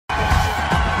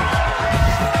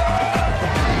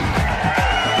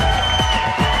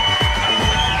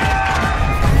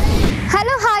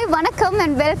வணக்கம்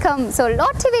and welcome. So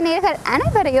lot TV நேயர்கள்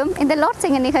அனைவரையும் இந்த லாட்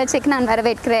சிங்கர் நிகழ்ச்சிக்கு நான்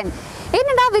வரவேற்கிறேன்.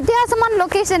 என்னடா வித்தியாசமான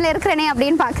லொக்கேஷனில் இருக்கிறேனே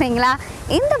அப்படின்னு பார்க்குறீங்களா?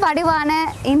 இந்த வடிவான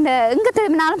எங்கே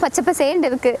திரும்பினாலும் பச்சை பசேல்னு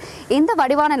இருக்குது. இந்த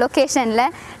வடிவான லொக்கேஷனில்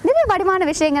நிறைய வடிவான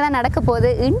விஷயங்கள் தான் நடக்க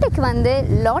போகுது. இன்றைக்கு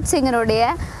லாட் சிங்கருடைய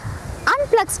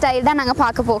அன்பிளக் ஸ்டைல் தான் நாங்கள்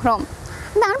பார்க்க போகிறோம்.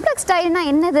 இந்த அன்பிளக் ஸ்டைல்னால்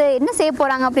என்னது, என்ன செய்ய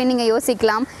போகிறாங்க அப்படின்னு நீங்கள்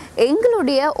யோசிக்கலாம்.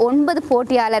 எங்களுடைய 9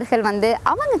 போட்டியாளர்கள்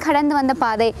அவங்க கடந்து வந்த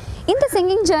பாதை, இந்த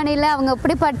சிங்கிங் ஜேர்னியில் அவங்க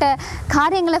இப்படிப்பட்ட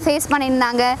காரியங்களை ஃபேஸ்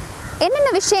பண்ணியிருந்தாங்க,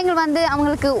 என்னென்ன விஷயங்கள்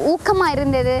அவங்களுக்கு ஊக்கமாக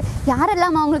இருந்தது,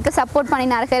 யாரெல்லாம் அவங்களுக்கு சப்போர்ட்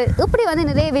பண்ணினார்கள், இப்படி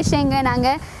நிறைய விஷயங்கள்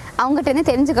நாங்கள் அவங்ககிட்ட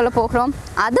தெரிஞ்சுக்கொள்ள போகிறோம்.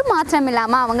 அது மாத்திரம்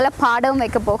இல்லாமல் அவங்கள பாடவும்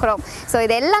வைக்க போகிறோம். ஸோ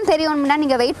இதெல்லாம் தெரியணும்னா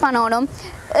நீங்கள் வெயிட் பண்ணணும்.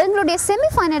 எங்களுடைய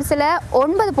செமிஃபைனல்ஸில்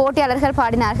 9 போட்டியாளர்கள்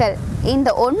பாடினார்கள். இந்த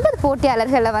 9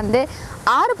 போட்டியாளர்களில்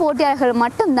 6 போட்டியாளர்கள்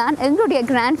மட்டும்தான் எங்களுடைய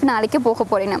கிராண்ட் ஃபினாலிக்கு போக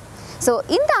போகிறோம். ஸோ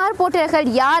இந்த 6 போட்டியாளர்கள்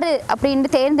யார்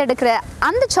அப்படின்ட்டு தேர்ந்தெடுக்கிற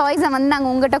அந்த சாய்ஸை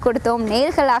நாங்கள் உங்கள்கிட்ட கொடுத்தோம்.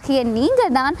 நேர்களாகிய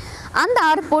நீங்கள் தான் அந்த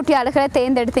 6 போட்டியாளர்களை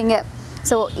தேர்ந்தெடுத்தீங்க.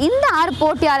 ஸோ இந்த 6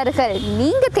 போட்டியாளர்கள்,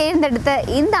 நீங்கள் தேர்ந்தெடுத்த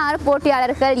இந்த 6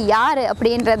 போட்டியாளர்கள் யார்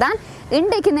அப்படின்றதான்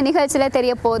இன்றைக்கு இந்த நிகழ்ச்சியில்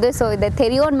தெரிய போகுது. ஸோ இதை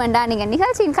தெரியணுமெண்டா நீங்கள்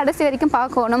நிகழ்ச்சியின் கடைசி வரைக்கும்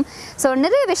பார்க்கணும். ஸோ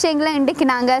நிறைய விஷயங்களை இன்றைக்கு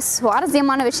நாங்கள்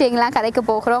சுவாரஸ்யமான விஷயங்கள்லாம் கதைக்க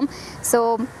போகிறோம். ஸோ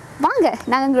வாங்க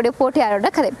நாங்கள் எங்களுடைய போட்டியாளரோட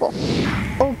கதைப்போம்.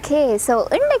 ஓகே, ஸோ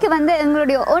இன்றைக்கு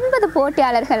எங்களுடைய 9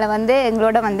 போட்டியாளர்களில்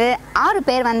எங்களோட 6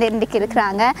 பேர் இன்றைக்கு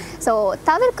இருக்கிறாங்க. ஸோ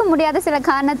தவிர்க்க முடியாத சில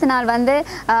காரணத்தினால்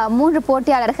 3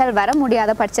 போட்டியாளர்கள் வர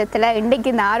முடியாத பட்சத்தில்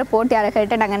இன்றைக்கு இந்த 6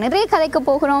 போட்டியாளர்கள்ட்ட நாங்கள் நிறைய கதைக்க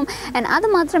போகிறோம். அண்ட் அது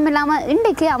மாத்திரம் இல்லாமல்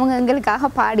இன்றைக்கு அவங்க எங்களுக்காக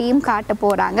பாடியும் காட்ட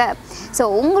போகிறாங்க. ஸோ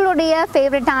உங்களுடைய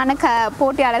ஃபேவரட்டான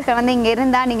போட்டியாளர்கள் இங்கே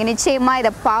இருந்தால் நீங்கள் நிச்சயமாக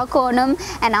இதை பார்க்கணும்.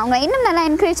 அண்ட் அவங்க இன்னும் நல்லா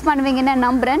என்கரேஜ் பண்ணுவீங்கன்னு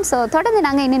நம்புகிறேன். ஸோ தொடர்ந்து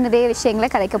நாங்கள் இன்னும் நிறைய விஷயங்களை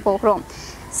கதைக்க போகிறோம்.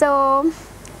 ஸோ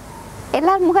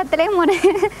எல்லார் முகத்திலையும் ஒரு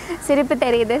சிரிப்பு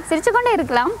தெரியுது. சிரிச்சு கொண்டே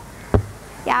இருக்கலாம்,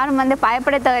 யாரும்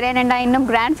பயப்பட தவிர இன்னும்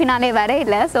கிராண்ட் ஃபினாலே வர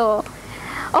இல்லை. ஸோ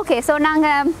ஓகே, ஸோ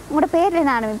நாங்கள் உங்களோட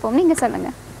பேரில் ஆரம்பிப்போம். நீங்கள்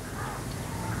சொல்லுங்கள்.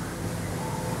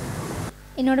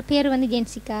 என்னோடய பேர்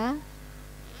ஜென்சிகா.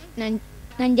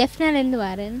 நான் ஜெஃப்னாலேருந்து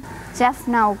வரேன்.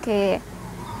 ஜெஃப்னா, ஓகே.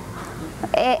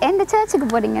 எந்த சர்ச்சுக்கு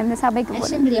போகிறீங்க? இந்த சபைக்கு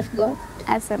போகிறீங்க? Assembly of God.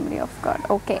 Assembly of God,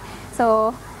 okay. So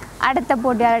அடுத்த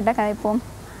போட்டியாளர்கிட்ட கதைப்போம்.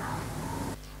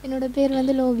 என்னோட பேர்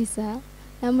லோவிசா.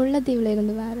 நான் முல்லைத்தீவில்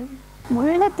இருந்து வரேன்.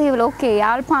 முல்லைத்தீவில், ஓகே.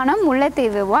 யாழ்ப்பாணம்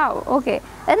முல்லைத்தீவு, வா, ஓகே.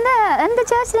 எந்த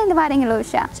சர்ச்லேருந்து வரீங்க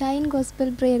லோவிஷா? Sign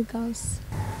gospel prayer house.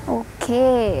 Okay,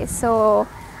 so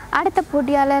அடுத்த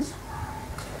போட்டியாளர்.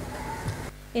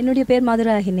 என்னுடைய பேர்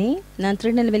மதுராகினி. நான்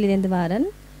திருநெல்வேலியிலேருந்து வரேன்.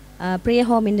 ப்ரேயர்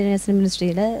ஹோம் இன்டர்நேஷ்னல்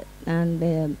மினிஸ்ட்ரியில் நான்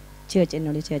சர்ச்,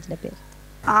 என்னுடைய சர்ச்சில் பேர்.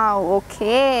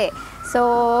 ஓகே. ஸோ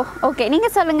ஓகே,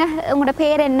 நீங்கள் சொல்லுங்கள் உங்களோட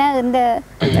பேர் என்ன, இந்த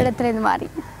இடத்துலேருந்து மாறி?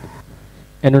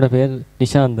 என்னோட பேர்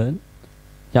நிஷாந்தன்,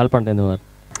 யாழ்ப்பாணத்துலேருந்து வரேன்.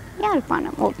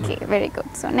 Yazhpanam, okay, very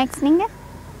good. So next நீங்கள்.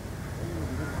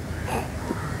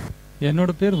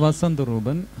 என்னோட பேர் வசந்த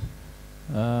ரூபன்.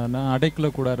 நான் அடைக்கல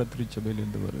கூடார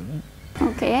திருச்சபையிலேருந்து வருவேன்.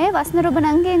 ஓகே, வசந்த ரூபன்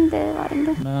அங்கேருந்து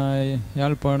வரீங்க? நான்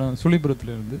யாழ்ப்பாணம்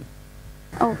சுழிபுரத்துலேருந்து.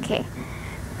 ஓகே,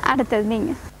 அடுத்தது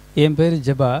நீங்கள். என் பேர்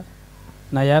ஜபா.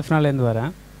 நான் யாஃப்னாலேருந்து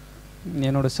வரேன்.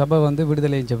 என்னோடய சபை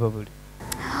விடுதலை ஜபா வீடு.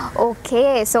 ஓகே,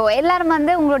 ஸோ எல்லோரும்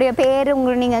உங்களுடைய பேர்,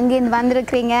 நீங்கள் அங்கேருந்து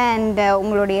வந்திருக்கிறீங்க அண்ட்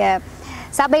உங்களுடைய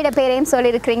சபையோட பேரையும்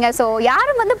சொல்லியிருக்கிறீங்க. ஸோ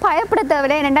யாரும் பயப்பட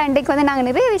தேவையில்லை. ஏன்னா இன்றைக்கு நாங்கள்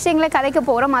நிறைய விஷயங்களை கதைக்க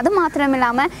போகிறோம். அது மாத்திரம்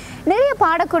இல்லாமல் நிறைய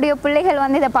பாடக்கூடிய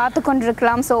பிள்ளைகள் இதை பார்த்து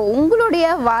கொண்டிருக்கலாம். ஸோ உங்களுடைய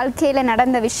வாழ்க்கையில்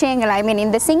நடந்த விஷயங்கள், ஐ மீன்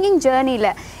இந்த சிங்கிங்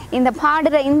ஜேர்னியில், இந்த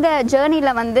பாடுற இந்த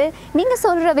ஜேர்னியில் நீங்கள்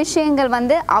சொல்கிற விஷயங்கள்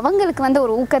அவங்களுக்கு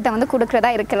ஒரு ஊக்கத்தை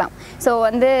கொடுக்குறதா இருக்கலாம். ஸோ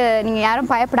நீங்கள்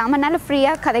யாரும் பயப்படாமல் நல்லா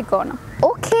ஃப்ரீயாக கதைக்கணும்.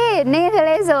 ஓகே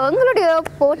நேர்களே, ஸோ உங்களுடைய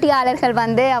போட்டியாளர்கள்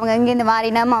அவங்க இங்கேருந்து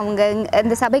மாறினோம், அவங்க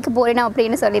இந்த சபைக்கு போறினோம்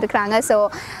அப்படின்னு சொல்லியிருக்கிறாங்க. ஸோ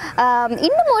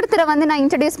இன்னும் ஒருத்தரை நான்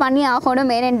இன்ட்ரடியூஸ் பண்ணி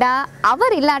ஆகணும். ஏனெண்டா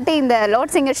அவர் இல்லாட்டி இந்த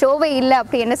லாட் சிங்கர் ஷோவே இல்லை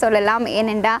அப்படின்னு சொல்லலாம்.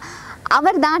 ஏனெண்டா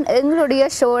அவர் தான் எங்களுடைய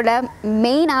ஷோட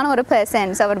மெயினான ஒரு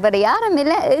பர்சன். ஸோ அவர் வேறு யாரும்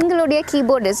இல்லை, எங்களுடைய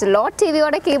கீபோர்டிஸ்ட், லாட்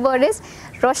டிவியோட கீபோர்டிஸ்ட்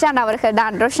ரோஷான் அவர்கள்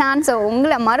தான். ரோஷான், ஸோ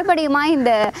உங்களை மறுபடியுமா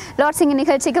இந்த லாட் சிங்கர்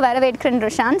நிகழ்ச்சிக்கு வரவேற்கிறேன்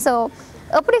ரோஷான். ஸோ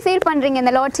எப்படி ஃபீல் பண்ணுறீங்க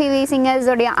இந்த லாட் டிவி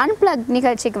சிங்கர்ஸோடைய அன்பிளக்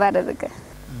நிகழ்ச்சிக்கு வர்றதுக்கு?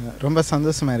 ரொம்ப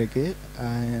சந்தோஷமாக இருக்குது.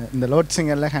 இந்த லாட்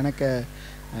சிங்கரில் எனக்கு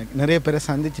நிறைய பேரை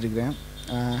சந்திச்சிருக்கிறேன்.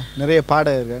 நிறைய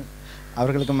பாடகர்கள்,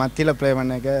 அவர்களுக்கு மத்தியில் ப்ளே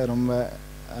பண்ணக்க ரொம்ப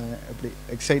எப்படி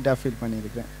எக்ஸைட்டாக ஃபீல்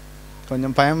பண்ணியிருக்கிறேன்.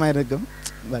 கொஞ்சம் பயமாக இருக்கும்,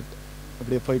 பட்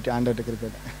அப்படியே போயிட்டு ஆண்டவர்கிட்ட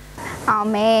இருக்கிறேன்.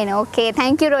 ஆமேன். Okay,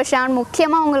 thank you Roshan.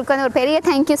 முக்கியமாக உங்களுக்கு ஒரு பெரிய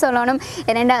தேங்க்யூ சொல்லணும்.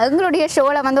 ஏன்னா எங்களுடைய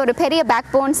ஷோவில் ஒரு பெரிய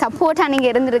பேக் போன் சப்போர்ட்டாக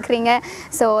நீங்கள் இருந்திருக்கிறீங்க.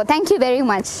 So thank you very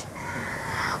much.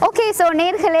 Okay, so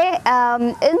நேர்களே,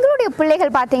 எங்களுடைய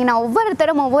பிள்ளைகள் பார்த்தீங்கன்னா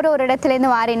ஒவ்வொருத்தரும் ஒரு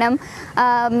இடத்துலேருந்து வாரினம்.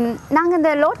 நாங்கள்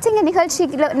இந்த லார்ட் சிங்கர்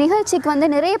நிகழ்ச்சிக்கு வந்து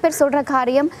நிறைய பேர் சொல்கிற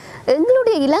காரியம்,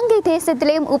 எங்களுடைய இலங்கை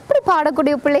தேசத்திலேயும் இப்படி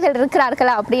பாடக்கூடிய பிள்ளைகள்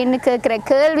இருக்கிறார்களா அப்படின்னு கேட்குற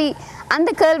கேள்வி. அந்த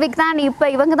கேள்விக்கு தான் இப்போ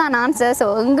இவங்க தான் ஆன்சர். ஸோ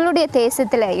எங்களுடைய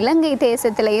தேசத்தில், இலங்கை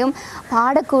தேசத்துலேயும்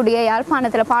பாடக்கூடிய,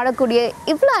 யாழ்ப்பாணத்தில் பாடக்கூடிய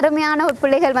இவ்வளோ அருமையான ஒரு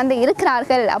பிள்ளைகள் வந்து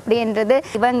இருக்கிறார்கள் அப்படின்றது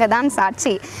இவங்க தான்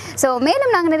சாட்சி. ஸோ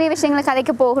மேலும் நாங்கள் நிறைய விஷயங்களை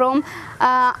கதைக்க போகிறோம்.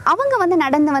 அவங்க வந்து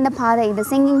நடந்து வந்த பாதை, இந்த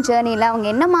சிங்கிங் ஜேர்னியில் அவங்க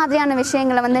என்ன மாதிரியான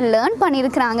விஷயங்களை வந்து லேர்ன்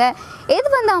பண்ணியிருக்கிறாங்க, எது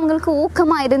வந்து அவங்களுக்கு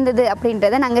ஊக்கமாக இருந்தது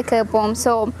அப்படின்றத நாங்கள் கேட்போம்.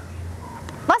 ஸோ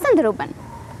வசந்த்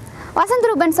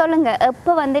ரூபன் சொல்லுங்கள்,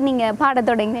 எப்போ வந்து நீங்கள் பாட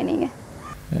தொடங்கின? நீங்கள்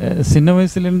சின்ன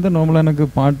வயசுலேருந்து நார்மலாக எனக்கு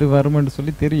பாட்டு வருமென்று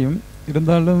சொல்லி தெரியும்.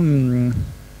 இருந்தாலும்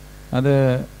அதை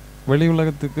வெளி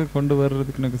உலகத்துக்கு கொண்டு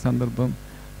வர்றதுக்கு எனக்கு சந்தர்ப்பம்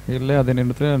இல்லை. அதே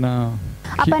நேரத்தில் நான்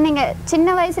அப்போ நீங்கள்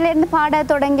சின்ன வயசுலேருந்து பாட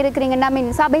தொடங்கியிருக்கிறீங்கன்னா,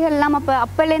 சபைகள்லாம்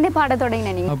அப்போலேருந்தே பாட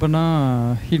தொடங்கினேன் நீங்கள்? அப்போ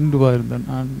நான் ஹிந்துவாக இருந்தேன்,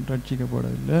 நான்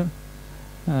ரட்சிக்கப்படவில்லை.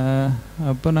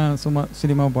 அப்போ நான் சும்மா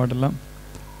சினிமா பாட்டெல்லாம்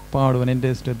பாடுவேன் என்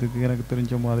இஷ்டத்துக்கு, எனக்கு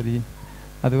தெரிஞ்ச மாதிரி.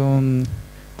 அதுவும்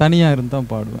தனியாக இருந்தால்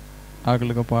பாடுவேன்,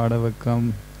 ஆக்களுக்கு பாட வைக்கம்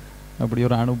அப்படி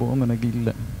ஒரு அனுபவம் எனக்கு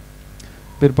இல்லை.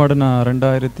 பிற்பாடு நான்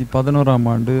 2011ஆம்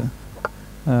ஆண்டு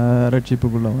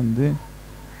ரட்சிப்புக்குள்ளே வந்து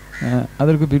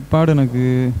அதற்கு பிற்பாடு எனக்கு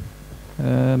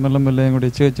மெல்ல மெல்ல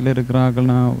எங்களுடைய சேர்ச்சில் இருக்கிற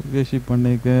ஆக்கள் நான் வேஷிப்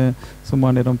பண்ணிக்க, சும்மா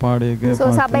நேரம்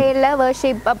பாடிக்க, சபையில்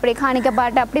வர்ஷிப் அப்படி காணிக்க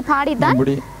பாட்டு அப்படி பாடிதான்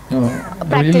அப்படி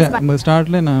இல்லை. நம்ம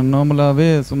ஸ்டார்ட்ல நான் நார்மலாகவே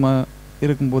சும்மா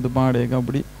இருக்கும்போது பாடிக்க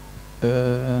அப்படி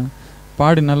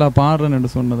பாடி நல்லா பாடுறேன்னு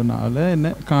சொன்னதுனால என்ன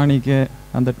காணிக்க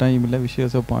அந்த டைமில்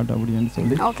விசேஷ பாட்டு அப்படின்னு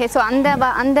சொல்லி. ஓகே, ஸோ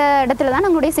அந்த இடத்துல தான்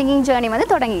நம்மளுடைய சிங்கிங் ஜேர்னி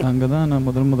வந்து தொடங்கி. அங்கே தான் நான்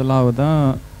முதலாவது தான்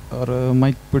ஒரு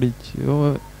மைக் பிடிச்சோ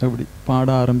அப்படி பாட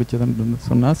ஆரம்பித்ததுன்னு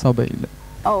சொன்னால் சபையில்.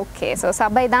 ஓகே, ஸோ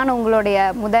சபை தான் உங்களுடைய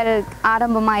முதல்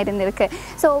ஆரம்பமாக இருந்திருக்கு.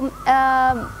 ஸோ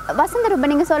வசந்த்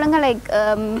ரூபன், நீங்கள் சொல்லுங்கள், லைக்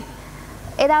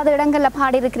ஏதாவது இடங்களில்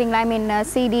பாடியிருக்கிறீங்களா? ஐ மீன்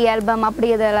சிடி ஆல்பம் அப்படி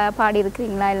இதில்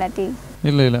பாடியிருக்கிறீங்களா? இல்லாட்டி?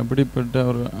 இல்லை அப்படிப்பட்ட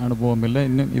ஒரு அனுபவம் இல்லை,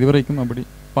 இன்னும் இதுவரைக்கும் அப்படி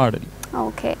பாடல்.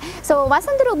 ஓகே, ஸோ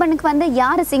வசந்த் ரூபனுக்கு வந்து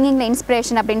யார் சிங்கிங்கில்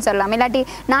இன்ஸ்பிரேஷன் அப்படின்னு சொல்லலாம்? இல்லாட்டி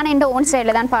நான் என் ஓன்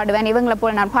ஸ்டைலில் தான் பாடுவேன், இவங்களை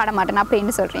போல் நான் பாட மாட்டேன்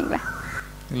அப்படின்னு சொல்கிறீங்களா?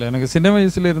 இல்லை, எனக்கு சின்ன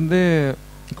வயசுலேருந்தே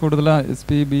கூடுதலாக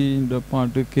எஸ்பிபின்ற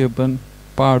பாட்டு கேட்பேன்,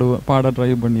 பாட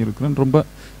ட்ரை பண்ணியிருக்கிறேன், ரொம்ப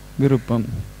விருப்பம்.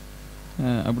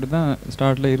 அப்படி தான்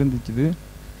ஸ்டார்டில் இருந்துச்சு.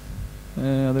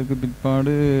 அதுக்கு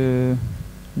பிற்பாடு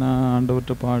நான்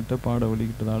ஆண்டவற்ற பாட்டை பாட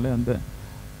வலிக்கிட்டதால அந்த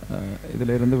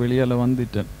இதில் இருந்து வெளியால்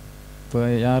வந்துட்டேன். இப்போ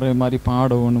யார் மாதிரி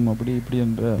பாடணும் அப்படி இப்படி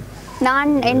என்ற நான்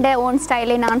என் ஓன்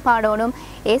ஸ்டைலே நான் பாடணும்,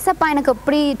 ஏசப்பா எனக்கு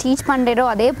எப்படி டீச் பண்ணுறோ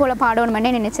அதே போல்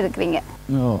பாடணும்னு நினச்சிருக்கிறீங்க.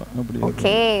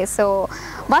 ஓகே, ஸோ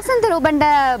வசந்த்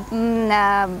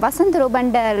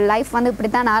ரூபண்ட லைஃப் வந்து இப்படி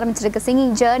தான் ஆரம்பிச்சிருக்கு,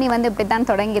 சிங்கிங் ஜேர்னி வந்து இப்படி தான்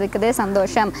தொடங்கி இருக்குது.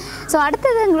 சந்தோஷம். ஸோ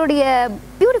அடுத்தது எங்களுடைய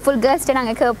பியூட்டிஃபுல் கேர்ள்ஸ்ட்டை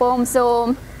நாங்கள் கேட்போம். ஸோ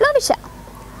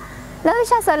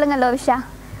லோவிஷா சொல்லுங்கள். லோவிஷா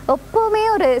எப்போவுமே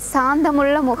ஒரு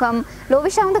சாந்தமுள்ள முகம்.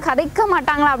 லோவிஷா வந்து கதைக்க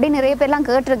மாட்டாங்களா அப்படின்னு நிறைய பேர்லாம்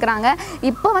கேட்டிருக்கிறாங்க.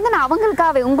 இப்போ வந்து நான்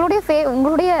அவங்களுக்காகவே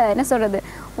உங்களுடைய என்ன சொல்கிறது,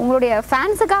 உங்களுடைய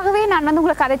ஃபேன்ஸுக்காகவே நான் வந்து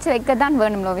உங்களை கதைச்சி வைக்க தான்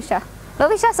வேணும்.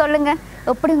 லோவிஷா சொல்லுங்கள்,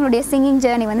 எப்படி உங்களுடைய சிங்கிங்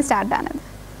ஜேர்னி வந்து ஸ்டார்ட் ஆனது?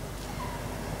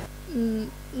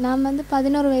 நான் வந்து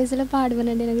 11 வயசில்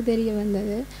பாடுவேன்னு எனக்கு தெரிய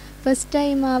வந்தது. ஃபஸ்ட்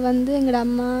டைமாக வந்து எங்களோட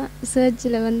அம்மா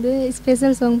சர்ச்சில் வந்து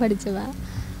ஸ்பெஷல் சாங் படித்தவா.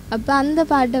 அப்போ அந்த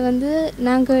பாட்டை வந்து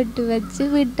நான் கேட்டு வச்சு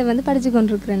வீட்டை வந்து படித்து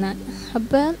கொண்டிருக்கிறேன் நான்.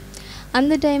 அப்போ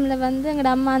அந்த டைமில் வந்து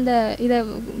எங்களோட அம்மா அந்த இதை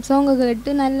சாங்கை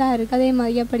கேட்டு நல்லா இருக்குது, அதே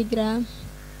மாதிரியா படிக்கிறா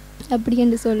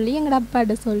அப்படின்னு சொல்லி எங்களோட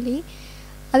அப்பாட்ட சொல்லி,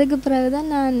 அதுக்கு பிறகு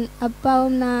தான் நான்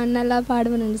அப்பாவும் நான் நல்லா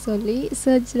பாடுவேன்னு சொல்லி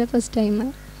சர்ச்சில் ஃபஸ்ட்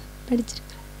டைமாக படிச்சிருக்கேன்.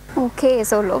 ஓகே,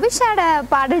 ஸோ லோவிஷாவோட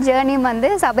பாடல் ஜேர்னி வந்து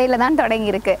சபையில் தான்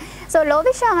தொடங்கியிருக்கு. ஸோ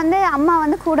லோவிஷா வந்து அம்மா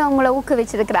வந்து கூட உங்களை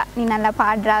ஊக்குவிச்சிருக்கிறா, நீ நல்லா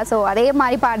பாடுறா, ஸோ அதே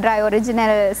மாதிரி பாடுறா,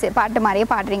 ஒரிஜினல் பாட்டு மாதிரியே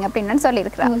பாடுறீங்க அப்படின்னு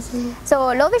சொல்லியிருக்கிறா. ஸோ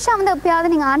லோவிஷா வந்து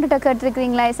எப்பயாவது நீங்கள் ஆண்டுகிட்ட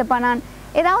கேட்டிருக்கிறீங்களா, ஏசப்பா நான்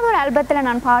ஏதாவது ஒரு ஆல்பத்தில்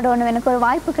நான் பாடணும், எனக்கு ஒரு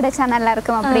வாய்ப்பு கிடைச்சா நல்லா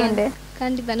இருக்கும் அப்படின்ட்டு?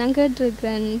 கண்டிப்பாக நான்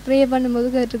கேட்டிருக்கிறேன், ப்ரே பண்ணும்போது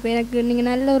கேட்டிருக்கிறேன். எனக்கு நீங்கள்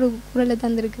நல்ல ஒரு குரலை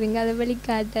தந்திருக்கிறீங்க, அதை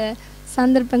வெளிக்காட்ட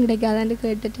சந்தர்ப்பம் கிடைக்காதான்னு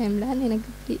கேட்ட டைமில் எனக்கு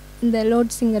இப்படி இந்த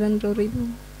லார்ட் சிங்கர்ன்ற ஒரு இது.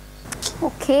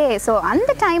 ஓகே, ஸோ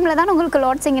அந்த டைமில் தான் உங்களுக்கு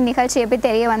லார்ட் சிங்கர் நிகழ்ச்சி எப்படி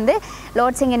தெரிய வந்து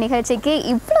லார்ட் சிங்கர் நிகழ்ச்சிக்கு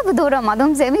இவ்வளவு தூரம்,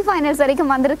 அதுவும் செமிஃபைனல்ஸ்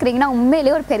வரைக்கும் வந்திருக்கிறீங்கன்னா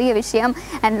உண்மையிலேயே ஒரு பெரிய விஷயம்.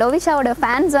 அண்ட் லோவிஷாவோட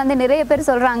ஃபேன்ஸ் வந்து நிறைய பேர்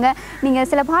சொல்கிறாங்க, நீங்கள்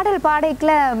சில பாடல்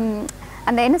பாடைக்கில்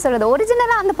அந்த என்ன சொல்கிறது,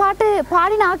 ஒரிஜினலாக அந்த பாட்டு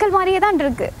பாடின ஆக்கள் மாதிரியே தான்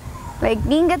இருக்குது. லைக்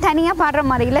நீங்கள் தனியாக பாடுற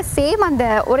மாதிரி இல்லை, சேம் அந்த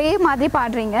ஒரே மாதிரி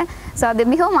பாடுறீங்க. ஸோ அது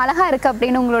மிகவும் அழகாக இருக்குது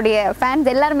அப்படின்னு உங்களுடைய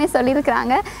ஃபேன்ஸ் எல்லாருமே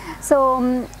சொல்லியிருக்கிறாங்க. ஸோ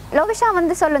லோவிஷா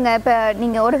வந்து சொல்லுங்கள், இப்போ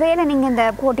நீங்கள் ஒருவேளை நீங்கள் இந்த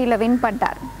போட்டியில் வின்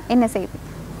பண்ணார் என்ன செய்வீங்க?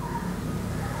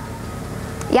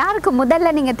 யாருக்கு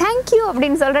முதல்ல நீங்கள் தேங்க்யூ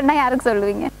அப்படின்னு சொல்கிறேன்னா யாருக்கு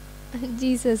சொல்லுவீங்க?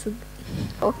 ஜீசஸுக்கு.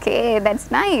 Okay, that's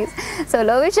nice. ஸோ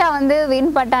லோவிஷா வந்து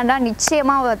வின் பண்ணாண்டா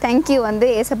நிச்சயமாக தேங்க்யூ வந்து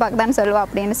ஏசப்பாக்கு தான் சொல்லுவா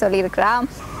அப்படின்னு சொல்லியிருக்கிறா.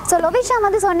 ஸோ லோவிஷா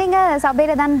வந்து சொன்னீங்க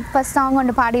சபையில் தான் ஃபஸ்ட் சாங்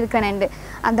ஒன்று பாடியிருக்கிறேன்னு.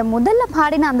 அந்த முதல்ல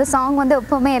பாடின அந்த சாங் வந்து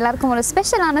எப்போவுமே எல்லாருக்கும் ஒரு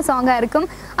ஸ்பெஷலான சாங்காக இருக்கும்.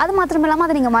 அது மாத்திரம் இல்லாமல்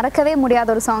அதை நீங்கள் மறக்கவே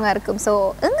முடியாத ஒரு சாங்காக இருக்கும். ஸோ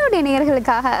எங்களுடைய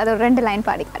நேயர்களுக்காக அது ஒரு 2 லைன்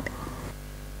பாடிக்காட்டு.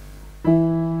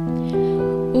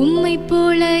 உம்மை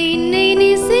போல என்னை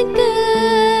நேசிக்க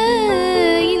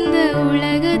இந்த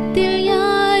உலகத்தில்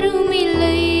யாரும்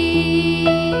இல்லை.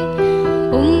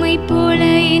 உம்மை போல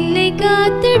என்னை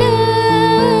காத்திட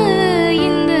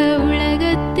இந்த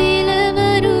உலகத்தில்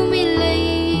எவரும் இல்லை.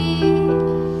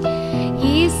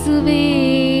 இயேசுவே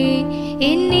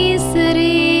என்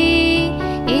நேசரே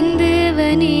என்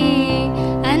தேவனே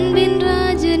அன்பின்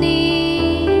ராஜனே.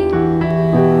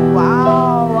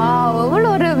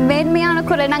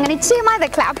 குரல் நாங்கள் நிச்சயமாக இதை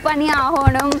கிளாப் பண்ணி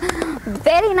ஆகணும்.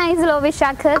 Very nice லோவிஷா.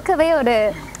 கேட்கவே ஒரு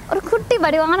குட்டி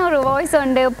வடிவான ஒரு வாய்ஸ்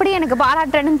உண்டு. எப்படி எனக்கு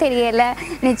பாராட்டுறதுன்னு தெரியல.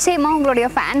 நிச்சயமாக உங்களுடைய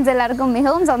ஃபேன்ஸ் எல்லாருக்கும்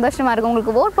மிகவும் சந்தோஷமாக இருக்கும்.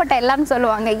 உங்களுக்கு ஓட் போட்ட எல்லாரும்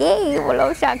சொல்லுவாங்க ஏய்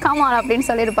லோவிஷா கமான் அப்படின்னு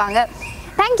சொல்லியிருப்பாங்க.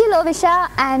 தேங்க்யூ லோவிஷா.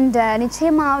 அண்ட்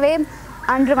நிச்சயமாகவே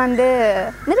அன்று வந்து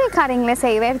நிறைய காரியங்களை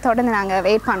செய்வே தொடர்ந்து நாங்கள்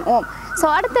வெயிட் பண்ணுவோம். ஸோ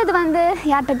அடுத்தது வந்து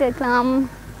யார்கிட்ட கேட்கலாம்?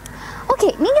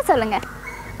 ஓகே, நீங்கள் சொல்லுங்கள்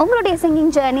உங்களுடைய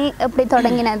சிங்கிங் ஜேர்னி எப்படி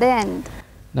தொடங்கினது? அண்ட்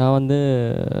நான் வந்து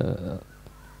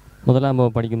முதலாம்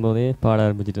படிக்கும்போதே பாட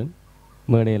ஆரம்பிச்சிட்டேன்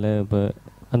மேடையில். இப்போ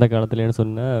அந்த காலத்துலன்னு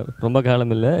சொன்னால் ரொம்ப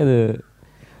காலம் இல்லை இது.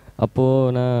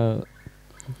 அப்போது நான்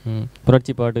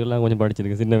புரட்சி பாட்டுகள்லாம் கொஞ்சம்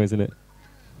படிச்சிருக்கேன் சின்ன வயசில்.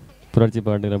 புரட்சி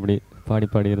பாட்டுகள் அப்படி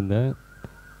பாடி இருந்தேன்.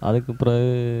 அதுக்கு பிறகு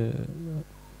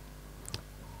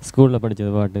ஸ்கூலில்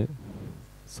படித்தது பாட்டு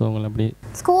சாங்கள் அப்படி.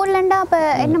 ஸ்கூல்லண்டா அப்போ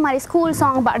என்ன மாதிரி ஸ்கூல்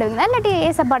சாங் பாடுவீங்களா இல்லாட்டி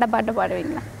ஏசப்பாட பாட்டு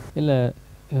பாடுவீங்களா? இல்லை,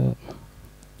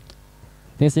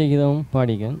 தேசிய கீதம்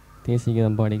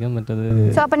பாடிக்கேன் மற்றது.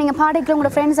 ஸோ அப்போ நீங்கள் பாடிக்கலாம்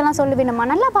உங்களோட ஃப்ரெண்ட்ஸ் எல்லாம் சொல்லுவீங்கம்மா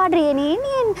நல்லா பாடுறியே நீ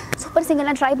சூப்பர்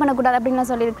சிங்கர்லாம் ட்ரை பண்ணக்கூடாது அப்படின்லாம்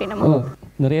சொல்லியிருக்கீங்கம்மா?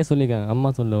 நிறைய சொல்லியிருக்காங்க.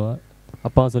 அம்மா சொல்லுவா,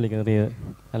 அப்பா சொல்லியிருக்கேன் நிறைய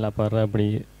நல்லா பாடுற அப்படி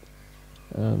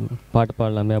பாட்டு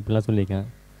பாடலாமே அப்படிலாம் சொல்லியிருக்கேன்.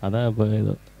 அதான் இப்போ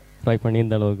ஏதோ ட்ரை பண்ணி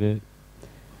இந்த அளவுக்கு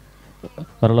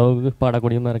ஓரளவுக்கு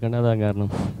பாடக்கூடியமாக இருக்கேன்னா அதான்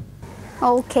காரணம்.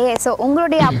 ஓகே, ஸோ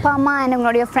உங்களுடைய அப்பா அம்மா அண்ட்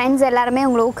உங்களுடைய ஃப்ரெண்ட்ஸ் எல்லாருமே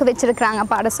உங்களை ஊக்குவிச்சிருக்கிறாங்க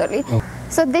பாட சொல்லி.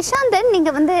 ஸோ திஷாந்தன்,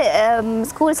 நீங்கள் வந்து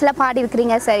ஸ்கூல்ஸில்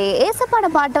பாடியிருக்கிறீங்க. சரி, ஏசப்பாட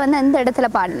பாட்டை வந்து எந்த இடத்துல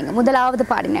பாடினீங்க? முதலாவது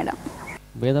பாடின இடம்?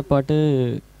 வேத பாட்டு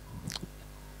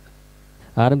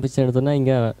ஆரம்பிச்ச இடத்துனா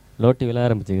இங்கே லோட்டிவில்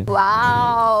ஆரம்பிச்சுங்க.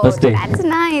 Wow, that's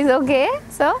nice. Okay,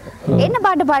 so என்ன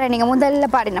பாட்டு பாடினீங்க முதல்ல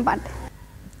பாடின பாட்டு?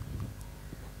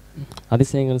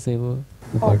 அதிசயங்கள் செய்வோம்.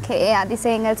 ஓகே,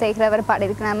 அதிசயங்கள் செய்கிறவர்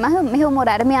பாடியிருக்கிறாங்க. மிகவும் ஒரு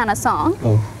அருமையான சாங்.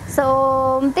 ஸோ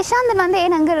திஷாந்தன் வந்து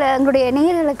எங்களுடைய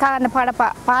நேயர்களுக்காக அந்த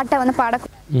பாட்டை வந்து பாட.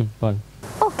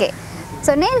 ஓகே,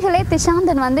 ஸோ நேயர்களே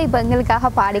திஷாந்தன் வந்து இப்போ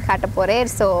எங்களுக்காக பாடி காட்ட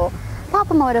போகிறேன். ஸோ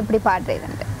பாப்போம் அவர் எப்படி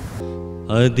பாடுறேன்.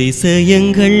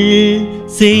 அதிசயங்கள்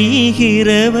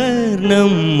செய்கிறவர்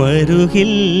நம்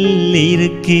அருகில்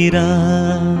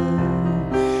இருக்கிறார்.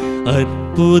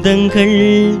 அற்புதங்கள்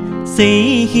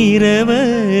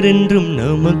செய்கிறவர் என்றும்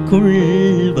நமக்குள்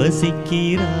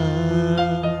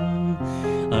வசிக்கிறார்.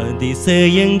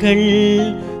 அதிசயங்கள்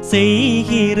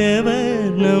செய்கிறவர்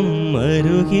நம்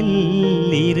அருகில்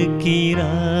இருக்கிறார்.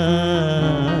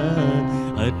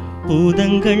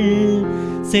 அற்புதங்கள்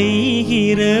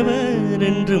செய்கிறவர்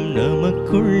என்றும்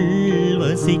நமக்குள்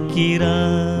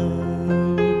வசிக்கிறார்.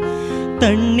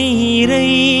 தண்ணீரை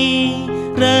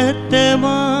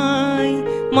இரத்தமாய்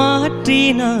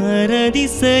மாற்றினார்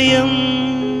அதிசயம்.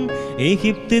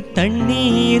 எகிப்து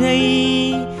தண்ணீரை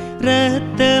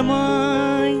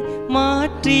இரத்தமாய்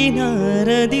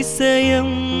மாற்றினார்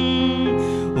அதிசயம்.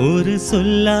 ஒரு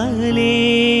சொல்லாலே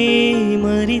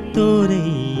மரித்தோரை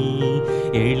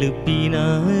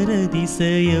எழுப்பினார்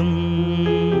அதிசயம்.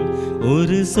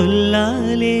 ஒரு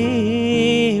சொல்லாலே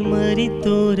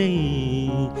மரித்தோரை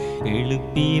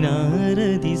எழுப்பினார்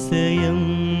அதிசயம்.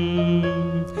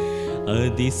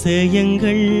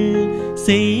 அதிசயங்கள்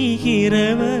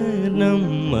செய்கிறவர்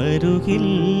நம்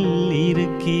அருகில்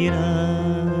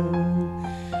இருக்கிறார்.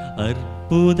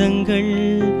 அற்புதங்கள்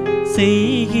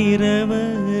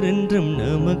செய்கிறவர் என்றும்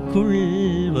நமக்குள்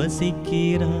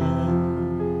வசிக்கிறார்.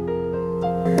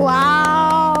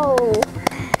 வாவ்,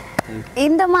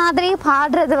 இந்த மாதிரி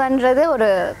பாடுறதுன்றது ஒரு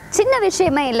சின்ன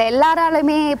விஷயமே இல்லை.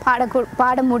 எல்லாராலுமே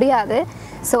பாட முடியாது.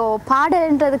 ஸோ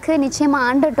பாடுன்றதுக்கு நிச்சயமாக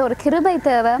ஆண்டர்கிட்ட ஒரு கிருபை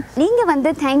தேவை. நீங்கள் வந்து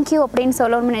தேங்க்யூ அப்படின்னு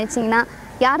சொல்லணும்னு நினச்சிங்கன்னா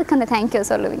யாருக்கு அந்த தேங்க்யூ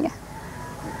சொல்லுவீங்க?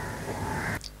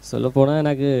 சொல்லப்போனால்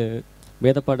எனக்கு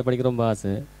வேத பாட்டு படிக்க ரொம்ப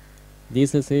ஆசை.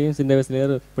 ஜீசஸையும் சின்ன வயசுலேயே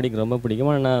பிடிக்கும், ரொம்ப பிடிக்கும்.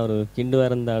 ஆனால் நான் ஒரு கிண்டுவாக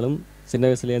இருந்தாலும் சின்ன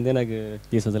வயசுலேருந்தே எனக்கு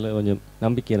ஜீசஸில் கொஞ்சம்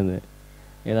நம்பிக்கை இருந்தது.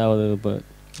 ஏதாவது இப்போ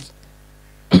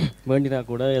வேண்டினா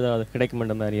கூட ஏதாவது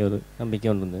கிடைக்குமென்ற மாதிரி ஒரு நம்பிக்கை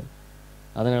ஒன்று இருந்தது.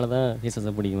 அதனால தான்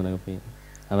ஜீசஸை பிடிக்கும் எனக்கு. போய்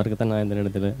அவருக்கு தான் நான் இந்த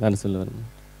இடத்துல நான் சொல்லுவேன்.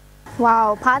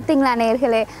 வாவ், பார்த்தீங்களா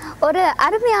நேர்களே, ஒரு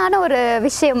அருமையான ஒரு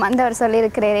விஷயம் வந்து அவர்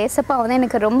சொல்லியிருக்கிறார். ஏசப்பா வந்து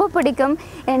எனக்கு ரொம்ப பிடிக்கும்.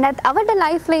 ஏன்னா அவரோட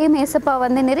லைஃப்லேயும் ஏசப்பா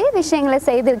வந்து நிறைய விஷயங்களை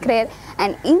செய்திருக்கிறார்.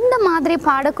 அண்ட் இந்த மாதிரி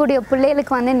பாடக்கூடிய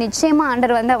பிள்ளைகளுக்கு வந்து நிச்சயமாக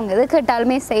ஆண்டவர் வந்து அவங்க எது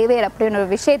கேட்டாலுமே செய்வார் அப்படின்னு ஒரு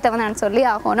விஷயத்தை வந்து நான் சொல்லி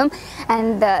ஆகணும்.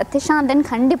 அண்ட் திஷாந்தன்,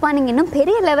 கண்டிப்பாக நீங்கள் இன்னும்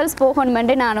பெரிய லெவல்ஸ்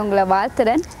போகணுமென்று நான் உங்களை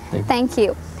வாழ்த்துறேன். தேங்க்யூ.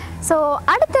 ஸோ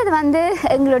அடுத்தது வந்து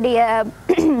எங்களுடைய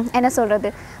என்ன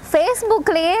சொல்கிறது,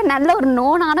 ஃபேஸ்புக்லேயே நல்ல ஒரு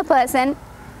நோனான பர்சன்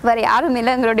வேறு யாரும்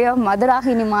இல்லை, எங்களுடைய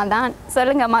மதுராகினிமா தான்.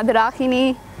 சொல்லுங்கள் மதுராகினி,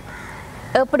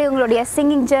 எப்படி உங்களுடைய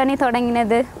சிங்கிங் ஜேர்னி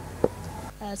தொடங்கினது?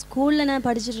 ஸ்கூலில் நான்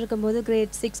படிச்சுட்டு இருக்கும்போது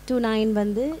கிரேட் 6 to 9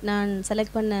 வந்து நான்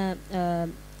செலக்ட் பண்ண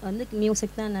வந்து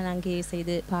மியூசிக் தான் நான் அங்கே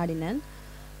செய்து பாடினேன்.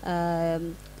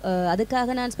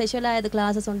 அதுக்காக நான் ஸ்பெஷலாக இது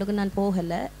கிளாஸஸ் ஒன்றுக்கு நான்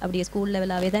போகலை. அப்படியே ஸ்கூல்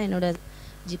லெவலாகவே தான் என்னோட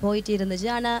போயிட்டு இருந்துச்சு.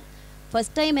 ஆனால்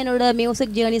ஃபஸ்ட் டைம் என்னோட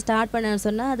மியூசிக் ஜேர்னி ஸ்டார்ட் பண்ணேன்னு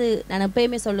சொன்னால் அது நான்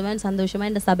எப்போயுமே சொல்லுவேன்,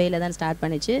 சந்தோஷமாக இந்த சபையில் தான் ஸ்டார்ட்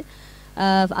பண்ணிச்சு.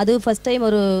 அது ஃபஸ்ட் டைம்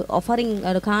ஒரு ஆஃபரிங்,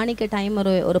 ஒரு காணிக்க டைம்,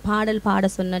 ஒரு பாடல் பாட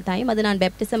சொன்ன டைம். அது நான்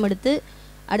பேப்டிசம் எடுத்து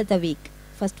அடுத்த வீக்,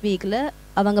 ஃபஸ்ட் வீக்கில்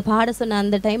அவங்க பாட சொன்ன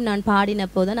அந்த டைம் நான்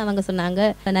பாடினப்போ தான் அவங்க சொன்னாங்க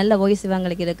நல்ல வாய்ஸ்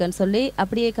இவங்களுக்கு இருக்குன்னு சொல்லி,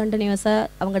 அப்படியே கண்டினியூஸாக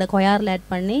அவங்களோட கொயாரில்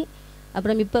ஆட் பண்ணி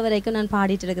அப்புறம் இப்போ வரைக்கும் நான்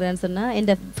பாடிட்டு இருக்கிறேன்னு சொன்னால் என்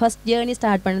ஃபஸ்ட் ஜேர்னி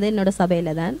ஸ்டார்ட் பண்ணது என்னோட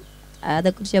சபையில் தான். அதை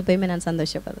குறித்து எப்போயுமே நான்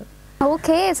சந்தோஷப்படுறேன்.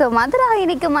 ஓகே, ஸோ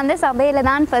மதுராயினிக்கும் வந்து சபையில்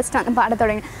தான் ஃபர்ஸ்ட் வந்து பாட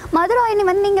தொடங்கி. மதுராயினி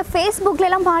வந்து நீங்கள்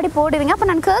ஃபேஸ்புக்கிலலாம் பாடி போடுவீங்க. அப்போ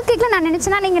நான் கேட்கல, நான்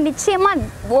நினச்சேன்னா நீங்கள் நிச்சயமாக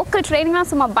வோக்கல் ட்ரைனிங்லாம்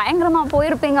சும்மா பயங்கரமாக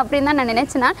போயிருப்பீங்க அப்படின்னு தான் நான்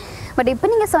நினச்சேன். பட் இப்போ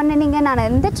நீங்கள் சொன்னீங்க நான்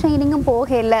எந்த ட்ரைனிங்கும்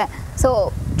போகலை. ஸோ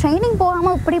ட்ரைனிங்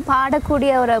போகாமல் இப்படி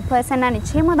பாடக்கூடிய ஒரு பர்சன் நான்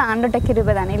நிச்சயமாக தான் ஆண்டோட்ட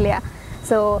கிருபை தானே இல்லையா?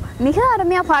 ஸோ மிக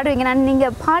அருமையாக பாடுவீங்க. நான்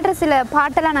நீங்கள் பாடுற சில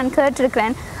பாட்டெல்லாம் நான்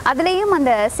கேட்டிருக்கிறேன். அதுலேயும்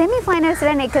அந்த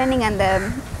செமிஃபைனல்ஸில் நிற்கிறேன், நீங்கள் அந்த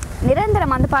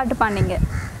நிரந்தரம் அந்த பாட்டு பாடினீங்க,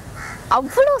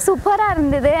 அவ்வளோ சூப்பராக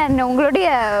இருந்தது. அண்ட் உங்களுடைய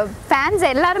ஃபேன்ஸ்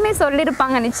எல்லாருமே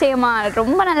சொல்லியிருப்பாங்க நிச்சயமாக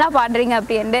ரொம்ப நல்லா பாடுறீங்க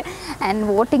அப்படின்ட்டு. அண்ட்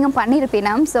ஓட்டிங்கும்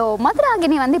பண்ணியிருப்பீங்க. ஸோ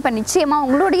மதுராகினி வந்து இப்போ நிச்சயமாக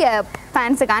உங்களுடைய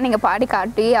ஃபேன்ஸுக்காக நீங்கள் பாடி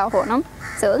காட்டி ஆகணும்.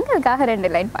 ஸோ உங்களுக்காக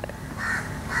 2 லைன் பாடு.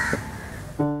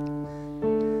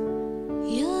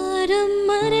 யாரும்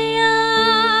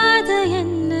மறையாத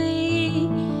என்னை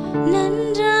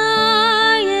நன்றாயறிந்து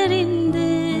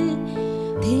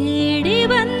தேடி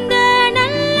வந்த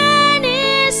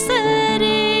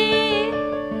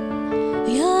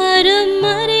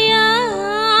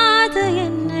மறியாத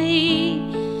என்னை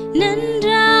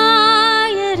நன்றாயறிந்து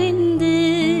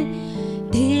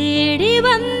தேடி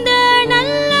வந்த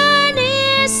நல்ல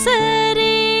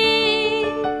நேசரே,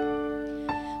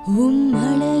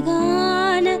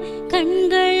 அழகான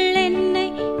கண்கள் என்னை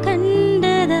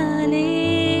கண்டதாலே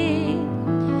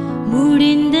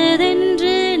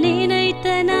முடிந்ததென்று நினைத்த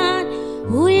நான்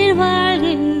உயிர்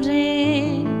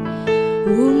வாழ்கின்றேன்.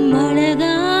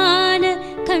 அழகான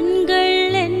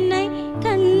கண்கள் என்னை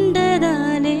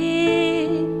கண்டதாலே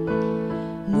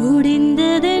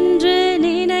முடிந்ததென்று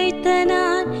நினைத்த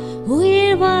நான்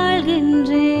உயிர்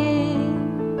வாழ்கின்றேன்.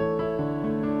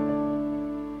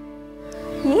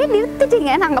 ஏன்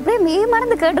நிறுத்திட்டீங்க? நாங்கள் அப்படியே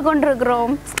மறந்து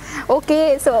கேட்டுக்கொண்டிருக்கிறோம். ஓகே,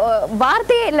 ஸோ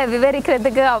வார்த்தையே இல்லை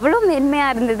விவரிக்கிறதுக்கு, அவ்வளோ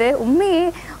மென்மையாக இருந்தது.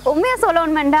 உண்மையாக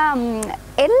சொல்லணுமெண்டா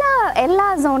எல்லா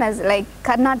ஜோனஸ் லைக்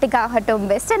கர்நாடிக் ஆகட்டும்,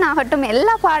 வெஸ்டர்ன் ஆகட்டும்,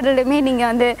 எல்லா பாடலுமே நீங்கள்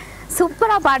வந்து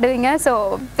சூப்பராக பாடுவீங்க. So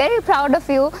very proud of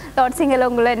you. Lord சிங்கரில்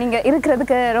உங்களை நீங்கள்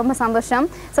இருக்கிறதுக்கு ரொம்ப சந்தோஷம்.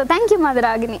 So thank you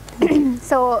மதுராகினி.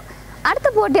 ஸோ அடுத்த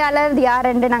போட்டியாளர்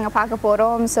யாருன்னு நாங்கள் பார்க்க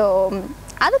போகிறோம். ஸோ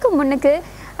அதுக்கு முன்னுக்கு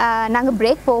நாங்கள்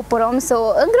பிரேக் போக போகிறோம். ஸோ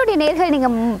எங்களுடைய நேர்கள்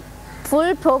நீங்கள்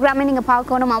ஃபுல் ப்ரோக்ராமே நீங்கள்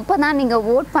பார்க்கணும். அப்போ தான் நீங்கள்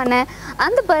ஓட் பண்ண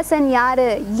அந்த பர்சன்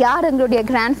யார் எங்களுடைய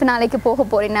கிராண்ட் ஃபினாலேக்கு போக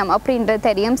போகிறீங்க அப்படின்றது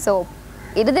தெரியும். ஸோ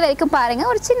இறுதி வரைக்கும் பாருங்கள்.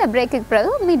 ஒரு சின்ன பிரேக்குக்கு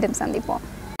பிறகு மீண்டும் சந்திப்போம்.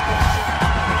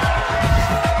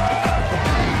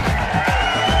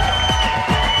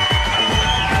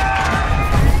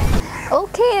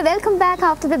 Okay, welcome back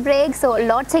after the break. So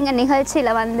Lord singer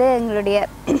நிகழ்ச்சியில் வந்து எங்களுடைய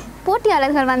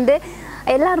போட்டியாளர்கள் வந்து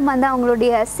எல்லாரும் வந்து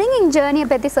அவங்களுடைய சிங்கிங் ஜேர்னியை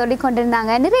பற்றி சொல்லி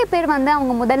கொண்டிருந்தாங்க. நிறைய பேர் வந்து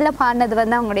அவங்க முதல்ல பாடினது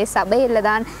வந்து அவங்களுடைய சபையில்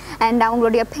தான். அண்ட்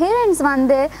அவங்களுடைய பேரண்ட்ஸ்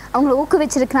வந்து அவங்கள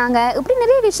ஊக்குவிச்சிருக்கிறாங்க. இப்படி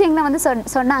நிறைய விஷயங்களை வந்து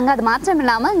சொன்னாங்க. அது மாத்திரம்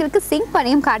இல்லாமல் எங்களுக்கு சிங்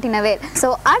பண்ணியும் காட்டினவே. ஸோ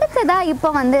அடுத்ததாக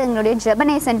இப்போ வந்து எங்களுடைய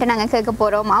ஜெபனேசன்ட்டு நாங்கள் கேட்க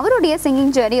போகிறோம். அவருடைய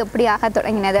சிங்கிங் ஜேர்னி எப்படியாக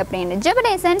தொடங்கினது அப்படின்னு.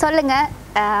 ஜெபனேசன் சொல்லுங்கள்,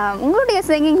 உங்களுடைய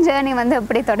சிங்கிங் ஜேர்னி வந்து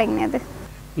எப்படி தொடங்கினது?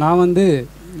 நான் வந்து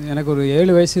எனக்கு ஒரு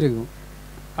 7 வயசு இருக்கும்.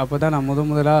 அப்போ தான் நான்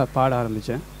முதலாக பாட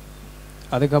ஆரம்பித்தேன்.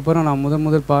 அதுக்கப்புறம் நான்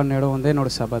முதல் பாடின இடம் வந்து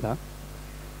என்னோடய சபை தான்.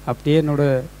 அப்படியே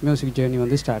என்னோடய மியூசிக் ஜேர்னி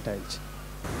வந்து ஸ்டார்ட் ஆகிடுச்சு.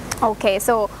 ஓகே,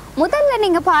 ஸோ முதல்ல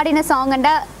நீங்கள் பாடின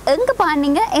சாங்கண்டா எங்கே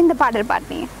பாடினீங்க, எந்த பாடல்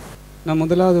பாடினீங்க? நான்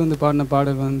முதலாவது வந்து பாடின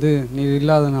பாடல் வந்து நீ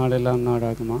இல்லாத நாடெல்லாம்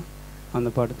நாடாகுமா, அந்த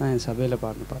பாட்டு தான் என் சபையில்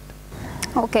பாடின பாட்டு.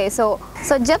 ஓகே,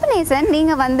 ஸோ ஜெபனேசன்,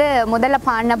 நீங்கள் வந்து முதல்ல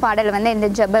பாடின பாடல் வந்து இந்த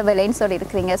ஜெப வேலைன்னு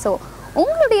சொல்லியிருக்கிறீங்க. ஸோ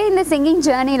உங்களுடைய இந்த சிங்கிங்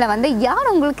ஜேர்னியில் வந்து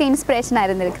யார் உங்களுக்கு இன்ஸ்பிரேஷனாக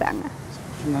இருந்திருக்கிறாங்க?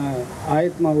 நான்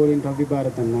ஆயத் மாவோலின் ரவி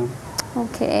பாரத் அண்ணா,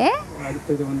 ஓகே,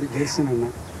 அடுத்தது வந்து ஜெய்சன் அண்ணா,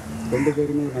 2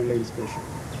 பேருமே ஒரு நல்ல இன்ஸ்பிரேஷன்.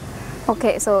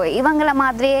 ஓகே, ஸோ இவங்கள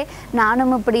மாதிரியே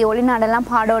நானும் இப்படி ஒளிநாடெல்லாம்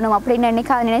பாடணும் அப்படின்னு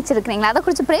என்னைக்காவது நினைச்சிருக்கிறீங்களா? அதை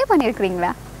குறித்து ப்ரே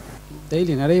பண்ணியிருக்கிறீங்களா?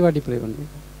 டெய்லி நிறைய வாட்டி ப்ரே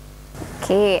பண்ணுவேன்.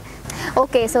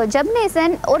 ஓகே, ஸோ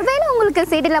ஜெபனேசன், ஒருவேளை உங்களுக்கு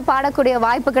சிடியில் பாடக்கூடிய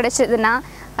வாய்ப்பு கிடைச்சதுன்னா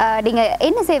நீங்கள்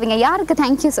என்ன செய்வீங்க? யாருக்கு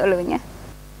தேங்க்யூ சொல்லுவீங்க?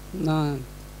 நான்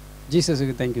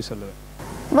ஜீசஸுக்கு தேங்க்யூ சொல்லுவேன்.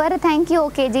 வேறு தேங்க்யூ,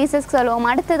 ஓகே, ஜீசஸ்க்கு சொல்லுவோம்.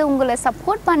 அடுத்தது உங்களை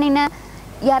சப்போர்ட் பண்ணின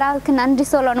யாராருக்கு நன்றி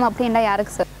சொல்லணும் அப்படின்னா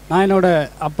யாருக்கு சொல்லுவேன்? நான் என்னோடய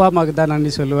அப்பா அம்மாவுக்கு தான்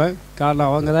நன்றி சொல்லுவேன். காரணம்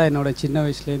அவங்க தான் என்னோடய சின்ன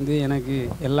வயசுலேருந்து எனக்கு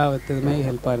எல்லா விதத்துக்குமே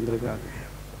ஹெல்ப்பாக இருந்திருக்காங்க.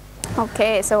 ஓகே,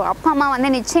 ஸோ அப்பா அம்மா வந்து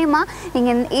நிச்சயமாக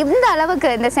நீங்கள் இந்த அளவுக்கு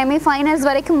இந்த செமிஃபைனல்ஸ்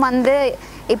வரைக்கும் வந்து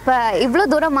இப்போ இவ்வளோ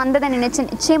தூரம் வந்ததை நினச்சி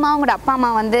நிச்சயமாக உங்களோட அப்பா அம்மா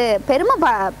வந்து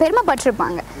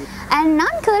பெருமைப்பட்டிருப்பாங்க. அண்ட்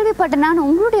நான் கேள்விப்பட்டேன்னா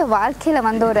உங்களுடைய வாழ்க்கையில்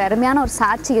வந்து ஒரு அருமையான ஒரு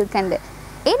சாட்சி இருக்குண்டு.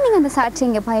 ஏன் நீங்கள் அந்த சாட்சி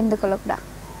இங்கே பகிர்ந்து கொள்ளக்கூடா?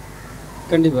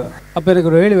 கண்டிப்பாக. அப்போ எனக்கு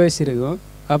ஒரு 7 வயசு இருக்கும்.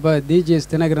 அப்போ டிஜிஎஸ்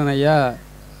தினகரன் ஐயா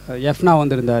எஃப்னா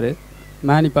வந்திருந்தார்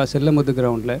மேனிப்பா செல்லமுத்து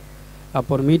கிரவுண்டில்.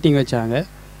 அப்போ ஒரு மீட்டிங் வச்சாங்க.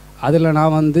 அதில்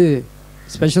நான் வந்து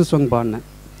ஸ்பெஷல் சாங் பாடினேன்.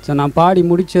 ஸோ நான் பாடி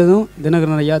முடித்ததும்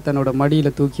தினகரன் ஐயா தன்னோட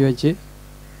மடியில் தூக்கி வச்சு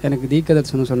எனக்கு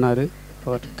தீர்க்கதரிசனம் சொன்னார்.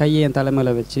 அவர் கையை என்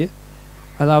தலைமையில் வச்சு,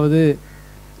 அதாவது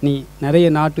நீ நிறைய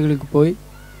நாட்டுகளுக்கு போய்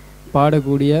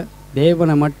பாடக்கூடிய,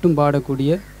 தேவனை மட்டும்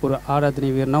பாடக்கூடிய ஒரு ஆராதனை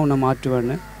வீரனா உன்னை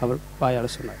மாற்றுவேன்னு அவர்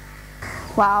வாயால் சொன்னார்.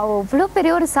 வாவ், இவ்வளோ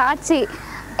பெரிய ஒரு சாட்சி.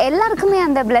 எல்லாருக்குமே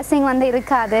அந்த பிளெஸ்ஸிங் வந்து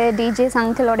இருக்காது. டிஜேஸ்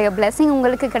அங்கிளோடைய பிளெஸ்ஸிங்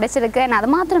உங்களுக்கு கிடைச்சிருக்கு. அது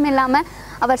மாத்திரம் இல்லாமல்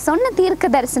அவர் சொன்ன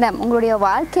தீர்க்க தரிசனம் உங்களுடைய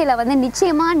வாழ்க்கையில் வந்து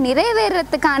நிச்சயமாக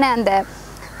நிறைவேறத்துக்கான அந்த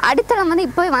அடித்தளம் வந்து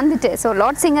இப்போ வந்துட்டு. ஸோ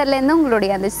லார்ட் சிங்கர்லேருந்து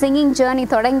உங்களுடைய அந்த சிங்கிங் ஜேர்னி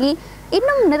தொடங்கி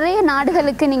இன்னும் நிறைய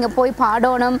நாடுகளுக்கு நீங்கள் போய்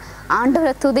பாடணும்,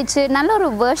 ஆண்டவரை துதிச்சு நல்ல ஒரு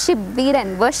வர்ஷிப்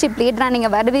வீரன், வர்ஷிப் லீடராக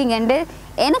நீங்கள் வருவீங்கன்ட்டு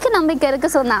எனக்கு நம்பிக்கை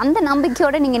இருக்குது. ஸோ அந்த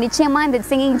நம்பிக்கையோடு நீங்கள் நிச்சயமாக இந்த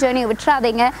சிங்கிங் ஜேர்னியை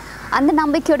விட்டுறாதீங்க. அந்த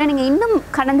நம்பிக்கையோடு நீங்கள் இன்னும்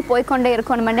கடந்து போய்கொண்டே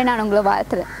இருக்கணுமென்று நான் உங்களை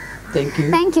வாழ்த்துறேன்.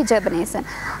 தேங்க்யூ ஜெபனேசன்.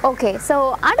 ஓகே, ஸோ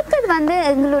அடுத்தது வந்து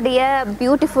எங்களுடைய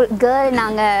பியூட்டிஃபுல் கேர்ள்,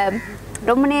 நாங்கள்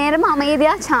ரொம்ப நேரமாக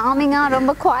அமைதியாக சாமிங்காக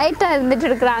ரொம்ப குவாய்ட்டாக இருந்துட்டு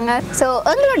இருக்கிறாங்க. ஸோ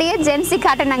எங்களுடைய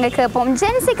ஜென்சிகாட்ட நாங்கள் கேட்போம்.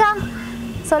 ஜென்சிகா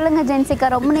சொல்லுங்கள். ஜென்சிகா,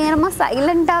 ரொம்ப நேரமாக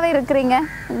சைலண்ட்டாகவே இருக்கிறீங்க.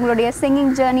 உங்களுடைய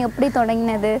சிங்கிங் ஜேர்னி எப்படி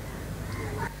தொடங்கினது?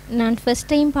 நான் ஃபஸ்ட்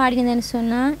டைம் பாடினதுன்னு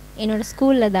சொன்னால் என்னோடய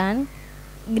ஸ்கூலில் தான்.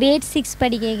 கிரேட் 6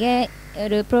 படிக்க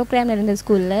ஒரு ப்ரோக்ராம் இருந்தது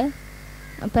ஸ்கூலில்.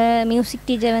 அப்போ மியூசிக்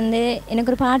டீச்சர் வந்து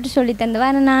எனக்கு ஒரு பாட்டு சொல்லி தந்தவா.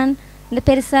 நான் இந்த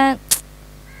பெருசாக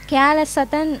கேர்லெஸ்ஸாக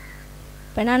தான்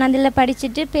இப்போ நான் அதில்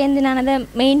படிச்சுட்டு பேருந்து நான் அதை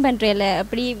மெயின் பண்ணுறேன்ல,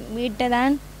 அப்படி வீட்டை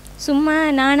தான் சும்மா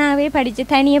நானாகவே படித்து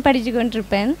தனியாக படித்து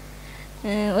கொண்டிருப்பேன்.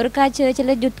 ஒரு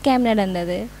சர்ச்சில் ஜுத் கேம்ப்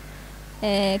நடந்தது.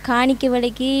 காணிக்க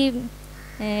வழிக்கு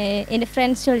என்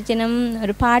ஃப்ரெண்ட்ஸ் சொல்லிச்சினம்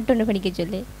ஒரு பாட்டு ஒன்று படிக்க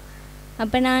சொல்லி.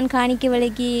 அப்போ நான் காணிக்க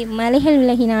வழிக்கு மலைகள்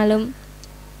விலகினாலும்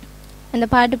அந்த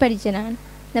பாட்டு படித்தேன். நான்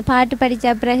அந்த பாட்டு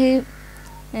படித்த பிறகு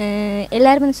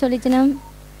எல்லோரும் வந்து சொல்லிச்சினம்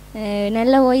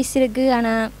நல்ல வாய்ஸ் இருக்குது,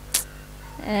 ஆனால்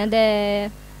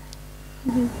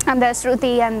அந்த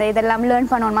ஸ்ருதி அந்த இதெல்லாம்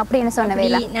லேர்ன் பண்ணணும் அப்படின்னு சொன்னவே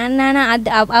நான்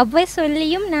அது அவ்வை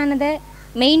சொல்லியும் நான் அதை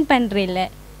மெயின் பண்ணுறேன்ல.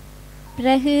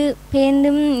 பிறகு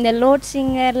பேருந்தும் இந்த லோட்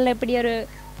சிங்கரில் இப்படி ஒரு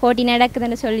போட்டி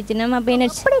நடக்குதுன்னு சொல்லிச்சுன்னா அப்போ என்ன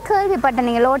எப்படி கேள்விப்பட்டேன்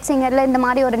நீங்கள் லோட் சிங்கரில் இந்த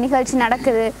மாதிரி ஒரு நிகழ்ச்சி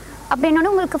நடக்குது அப்படின்னோட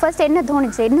உங்களுக்கு ஃபர்ஸ்ட் என்ன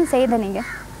தோணுச்சு? என்ன செய்த நீங்கள்?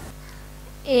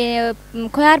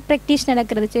 கொயார் ப்ராக்டிஸ்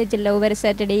நடக்கிறது சர்ச்சில் ஒவ்வொரு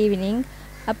சாட்டர்டே ஈவினிங்.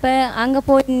 அப்போ அங்கே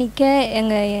போய் நிற்க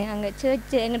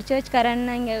எங்கள் சர்ச்காரன்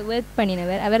இங்கே ஒர்க்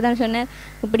பண்ணினவர் அவர் தான் சொன்னார்,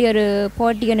 இப்படி ஒரு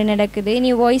போட்டி ஒன்று நடக்குது,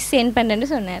 நீ வாய்ஸ் சென்ட் பண்ணுறேன்னு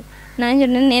சொன்னார். நான்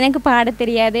சொன்னேன் எனக்கு பாட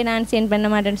தெரியாது, நான் சென்ட் பண்ண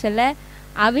மாட்டேன்னு சொல்ல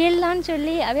அவையெல்லாம்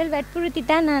சொல்லி அவையல் வற்புறுத்தி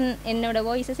தான் நான் என்னோடய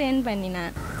வாய்ஸை சென்ட்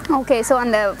பண்ணினேன். ஓகே, ஸோ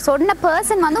அந்த சொன்ன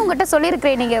பர்சன் வந்து உங்கள்கிட்ட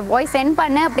சொல்லியிருக்கிறேன் நீங்கள் வாய்ஸ் சென்ட்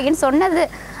பண்ண அப்படின்னு சொன்னது,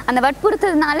 அந்த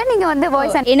வற்புறுத்ததுனால நீங்கள் வந்து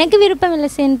வாய்ஸ் எனக்கு விருப்பம் இல்லை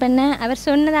சென்ட் பண்ண, அவர்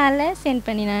சொன்னதால் சென்ட்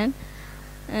பண்ணினேன்.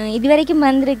 இது வரைக்கும்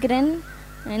வந்திருக்கிறேன்.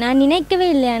 நான் நினைக்கவே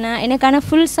இல்லையாண்ணா, எனக்கான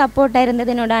ஃபுல் சப்போர்ட்டாக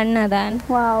இருந்தது என்னோட அண்ணா தான்.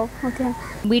 Wow, okay.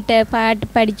 வீட்டை பாட்டு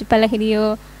படித்து பழகிறியோ,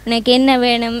 உனக்கு என்ன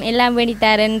வேணும் எல்லாம் வேண்டி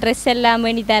தரேன், ட்ரெஸ் எல்லாம்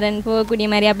வேண்டி தரேன் போகக்கூடிய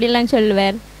மாதிரி அப்படிலாம்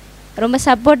சொல்லுவார். ரொம்ப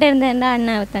சப்போர்ட்டாக இருந்தேன்னா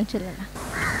அண்ணாவை தான் சொல்லலாம்.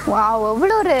 வாவ்,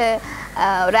 எவ்வளோ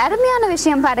ஒரு அருமையான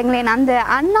விஷயம் பாருங்களேன். அந்த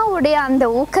அண்ணாவுடைய அந்த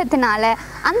ஊக்கத்தினால,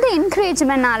 அந்த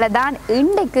என்கரேஜ்மெண்ட்னால தான்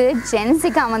இன்றைக்கு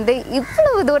ஜென்சிகா வந்து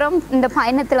இவ்வளவு தூரம் இந்த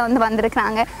பயணத்தில் வந்து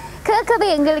வந்திருக்கிறாங்க. கேட்கவே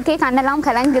எங்களுக்கே கண்ணெல்லாம்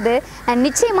கலங்குது.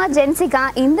 நிச்சயமாக ஜென்சிகா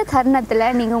இந்த தருணத்தில்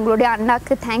நீங்கள் உங்களுடைய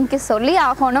அண்ணாக்கு தேங்க்யூ சொல்லி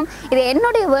ஆகணும். இது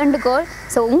என்னுடைய வேண்டுகோள்.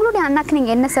 ஸோ உங்களுடைய அண்ணாக்கு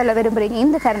நீங்கள் என்ன சொல்ல விரும்புகிறீங்க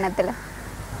இந்த தருணத்தில்?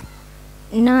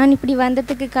 நான் இப்படி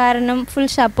வந்ததுக்கு காரணம்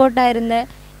ஃபுல் சப்போர்ட்டாக இருந்த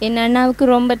என் அண்ணாவுக்கு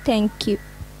ரொம்ப தேங்க்யூ.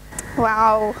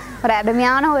 வாவ், ஒரு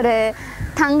அருமையான ஒரு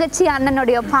தங்கச்சி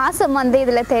அண்ணனுடைய பாசம் வந்து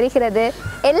இதில் தெரிகிறது.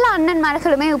 எல்லா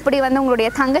அண்ணன்மார்களுமே இப்படி வந்து உங்களுடைய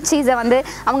தங்கச்சீஸை வந்து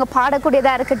அவங்க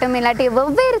பாடக்கூடியதாக இருக்கட்டும், இல்லாட்டி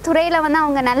வெவ்வேறு துறையில் வந்து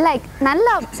அவங்க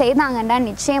நல்லா செய்தாங்கன்னா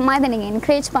நிச்சயமாக இதை நீங்கள்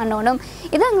என்கரேஜ் பண்ணணும்.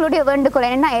 இது எங்களுடைய வேண்டுகோள்.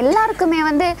 ஏன்னா எல்லாருக்குமே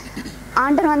வந்து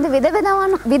ஆண்டவர் வந்து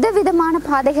விதவிதமான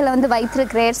பாதைகளை வந்து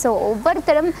வைத்திருக்கிறார். ஸோ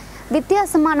ஒவ்வொருத்தரும்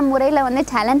வித்தியாசமான முறையில் வந்து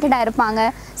டேலண்டடாக இருப்பாங்க.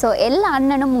 ஸோ எல்லா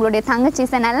அண்ணனும் உங்களுடைய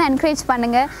தங்கச்சீஸை நல்லா என்கரேஜ்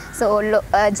பண்ணுங்கள். ஸோ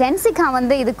ஜென்சிகா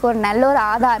வந்து இதுக்கு ஒரு நல்ல ஒரு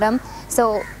ஆதாரம். ஸோ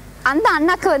அந்த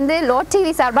அண்ணாக்கு வந்து லோட்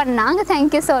டிவி சார்பாக நாங்கள்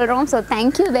தேங்க்யூ சொல்கிறோம். So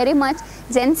thank you very much.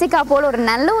 ஜென்சிகா போல் ஒரு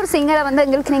நல்ல ஒரு சிங்கரை வந்து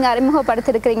எங்களுக்கு நீங்கள்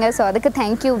அறிமுகப்படுத்திருக்கிறீங்க. ஸோ அதுக்கு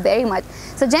தேங்க்யூ வெரி மச்.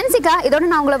 ஸோ ஜென்சிகா, இதோட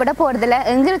நான் உங்களை விட போகிறதில்ல.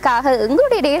 எங்களுக்காக,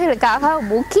 எங்களுடைய நேயர்களுக்காக,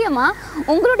 முக்கியமாக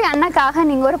உங்களுடைய அண்ணாக்காக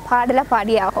நீங்கள் ஒரு பாடலை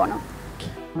பாடி ஆகணும்.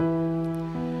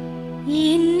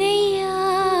 என்னை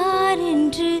யார்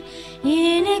என்று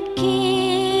எனக்கே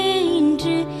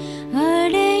இன்று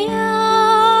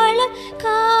அடையாளம்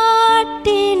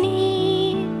காட்டினே,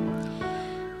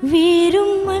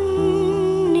 வீரும் மண்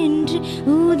என்று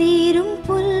உதிரும்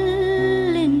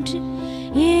புல் என்று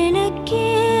எனக்கே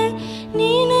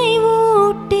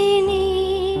நினைவூட்டினே,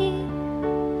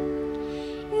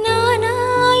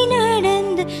 நானாய்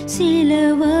நடந்த சில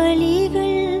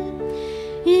வழிகள்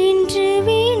இன்று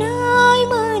வீணாய்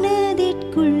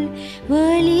மனதிற்குள்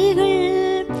வழிகள்,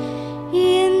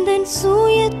 எந்தன்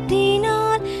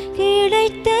சுயத்தினால்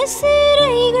கிடைத்த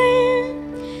சிறைகள்,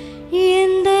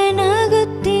 எந்த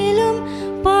நகத்திலும்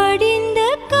படிந்த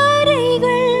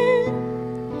கரைகள்,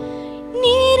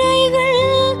 நீரைகள்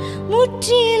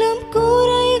முற்றிலும்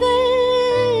குறைகள்,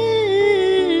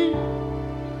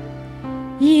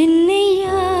 என்னை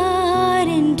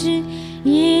யார் என்று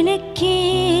எனக்கே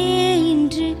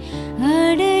இன்று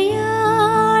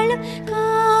அடையாளம்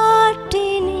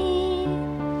காட்டினே.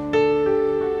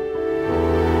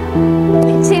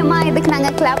 நிச்சயமா இதுக்கு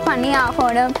நாங்கள் கிளாப் பண்ணி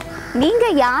ஆகணும்.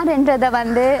 நீங்கள் யாருன்றதை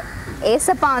வந்து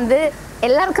ஏசப்பா வந்து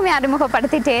எல்லாருக்குமே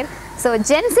அறிமுகப்படுத்திட்டேன். ஸோ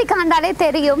ஜென்சிகாண்டாலே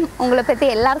தெரியும், உங்களை பற்றி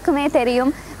எல்லாருக்குமே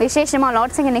தெரியும். விசேஷமாக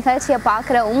லார்ட் சிங்கர் நிகழ்ச்சியை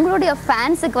பார்க்குற உங்களுடைய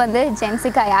ஃபேன்ஸுக்கு வந்து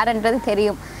ஜென்சிகா யாருன்றது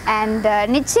தெரியும். அண்ட்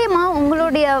நிச்சயமாக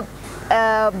உங்களுடைய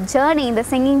ஜேர்னி, இந்த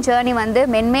சிங்கிங் ஜேர்னி வந்து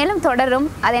மென்மேலும் தொடரும்.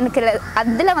 அது எனக்கு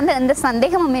அதில் வந்து எந்த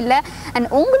சந்தேகமும் இல்லை. அண்ட்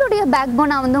உங்களுடைய பேக்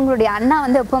போனாக வந்து உங்களுடைய அண்ணா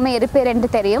வந்து எப்போவுமே இருப்பேர் என்று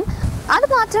தெரியும். அது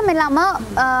மாத்திரம் இல்லாமல்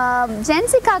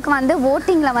ஜென்சிகாவுக்கு வந்து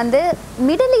ஓட்டிங்கில் வந்து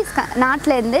மிடில் ஈஸ்ட்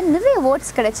நாட்டிலேருந்து நிறைய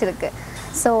ஓட்ஸ் கிடச்சிருக்கு.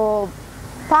 ஸோ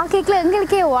பார்க்கல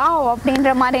எங்களுக்கே வாவ்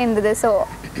அப்படின்ற மாதிரி இருந்தது. ஸோ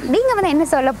நீங்கள் வந்து என்ன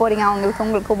சொல்ல போகிறீங்க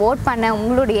உங்களுக்கு ஓட் பண்ண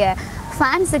உங்களுடைய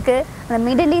ஃபேன்ஸுக்கு, அந்த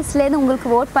மிடில் ஈஸ்ட்லேருந்து உங்களுக்கு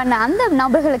ஓட் பண்ண அந்த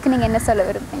நபர்களுக்கு நீங்கள் என்ன சொல்ல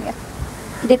விரும்புறீங்க?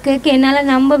 இதுக்கு என்னால்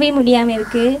நம்பவே முடியாமல்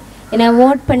இருக்குது. என்னை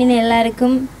ஓட் பண்ணின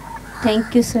எல்லாருக்கும்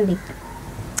தேங்க்யூ சொல்லி.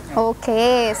 ஓகே,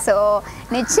 ஸோ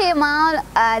நிச்சயமாக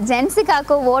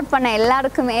ஜென்சிகாவுக்கு ஓட் பண்ண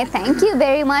எல்லாருக்குமே தேங்க்யூ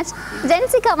வெரி மச்.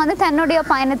 ஜென்சிகா வந்து தன்னுடைய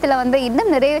பயணத்தில் வந்து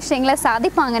இன்னும் நிறைய விஷயங்களை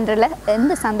சாதிப்பாங்கன்றதுல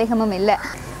எந்த சந்தேகமும் இல்லை.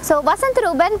 ஸோ வசந்த்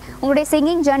ரூபன், உங்களுடைய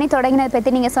சிங்கிங் ஜேர்னி தொடங்கினதை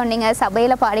பற்றி நீங்கள் சொன்னீங்க,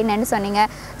 சபையில் பாடினேன்னு சொன்னீங்க.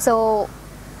 ஸோ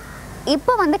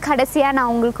இப்போ வந்து கடைசியாக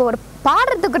நான் உங்களுக்கு ஒரு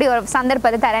பாடுறதுக்குரிய ஒரு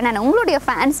சந்தர்ப்பத்தை தரேன். நான் உங்களுடைய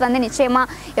ஃபேன்ஸ் வந்து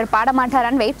நிச்சயமாக இவர் பாட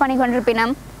மாட்டாரான்னு வெயிட் பண்ணி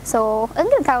கொண்டிருப்பினம். ஸோ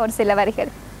எங்களுக்காக ஒரு சில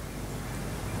வரிகள்.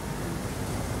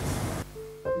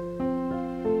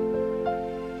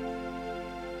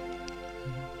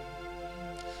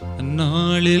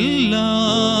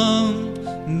 நாளெல்லாம்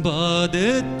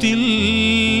பாதத்தில்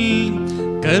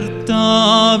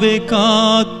கர்த்தாவே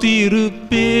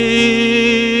காத்திருப்பேன்,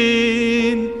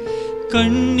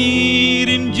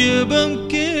 கண்ணீரின் ஜெபம்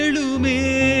கேளுமே,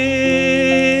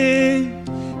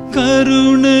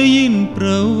 கருணையின்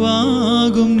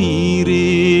பிரவாகம் நீரே,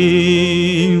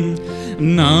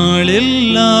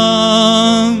 நாளெல்லாம்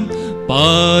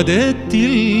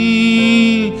பாதத்தில்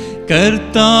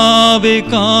கர்த்தாவே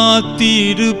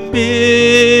காத்திருப்பேன்,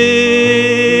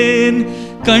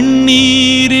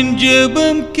 கண்ணீரின்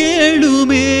ஜெபம்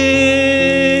கேளுமே,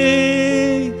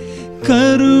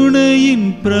 கருணையின்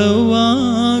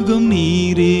பிரவாகம்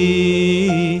நீரே,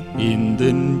 இந்த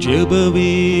ஜெப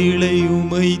வேளை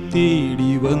உமை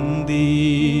தேடி வந்தே,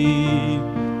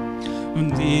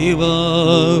 தேவா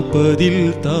பதில்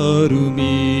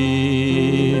தாருமே,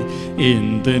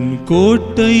 எந்தன்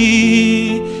கோட்டை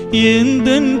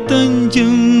எந்தன்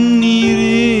தஞ்சம்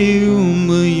நீரே,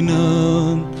 உம்மை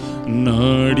நான்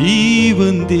நாடி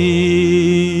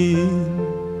வந்தேன்.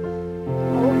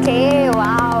 ஓகே,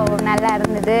 வாவ், நல்லா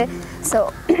இருந்தது. ஸோ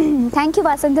தேங்க்யூ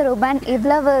வசந்த் ரூபன்,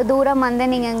 இவ்வளவு தூரம் வந்து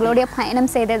நீங்கள் எங்களுடைய பயணம்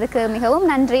செய்ததுக்கு மிகவும்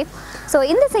நன்றி. ஸோ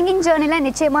இந்த சிங்கிங் ஜேர்னியில்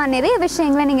நிச்சயமாக நிறைய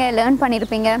விஷயங்களை நீங்கள் லேர்ன்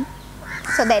பண்ணியிருப்பீங்க.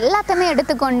 ஸோ அதை எல்லாத்தையுமே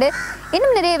எடுத்துக்கொண்டு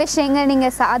இன்னும் நிறைய விஷயங்கள்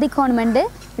நீங்கள் சாதிக்கணுமென்று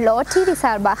லார்ட் டிவி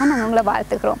சார்பாக நாங்கள் உங்களை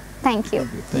வாழ்த்துக்கிறோம். தேங்க்யூ.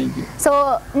 தேங்க்யூ. ஸோ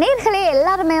நேர்களே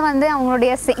எல்லாருமே வந்து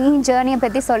அவங்களுடைய சிங்கிங் ஜேர்னியை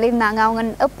பற்றி சொல்லியிருந்தாங்க.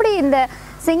 அவங்க எப்படி இந்த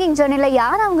சிங்கிங் ஜேர்னியில்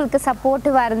யார் அவங்களுக்கு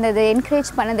சப்போர்ட்டிவாக இருந்தது,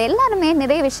 என்கரேஜ் பண்ணது, எல்லாருமே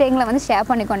நிறைய விஷயங்களை வந்து ஷேர்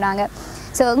பண்ணி கொண்டாங்க.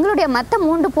 ஸோ எங்களுடைய மற்ற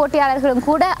 3 போட்டியாளர்களும்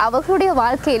கூட அவர்களுடைய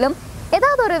வாழ்க்கையிலும்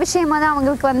ஏதாவது ஒரு விஷயமா தான்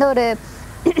அவங்களுக்கு வந்து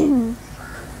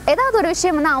ஏதாவது ஒரு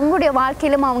விஷயம் வந்து அவங்களுடைய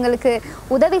வாழ்க்கையிலும் அவங்களுக்கு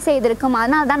உதவி செய்திருக்கும்.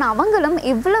 அதனால தான் அவங்களும்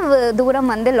இவ்வளவு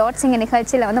தூரம் வந்து லார்ட் சிங்கர்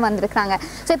நிகழ்ச்சியில் வந்து வந்திருக்காங்க.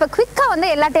 ஸோ இப்போ குவிக்காக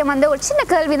வந்து எல்லா டைம் வந்து ஒரு சின்ன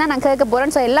கேள்வி தான் நான் கேட்க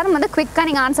போகிறேன். ஸோ எல்லாரும் வந்து குவிக்காக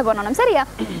நீங்கள் ஆன்சர் பண்ணணும், சரியா?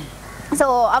 ஸோ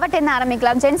அவட்ட என்ன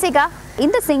ஆரம்பிக்கலாம்? ஜென்சிகா,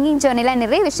 இந்த சிங்கிங் ஜேர்னியில்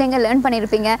நிறைய விஷயங்கள் லேர்ன்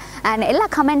பண்ணியிருப்பீங்க அண்ட் எல்லா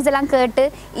கமெண்ட்ஸ் எல்லாம் கேட்டு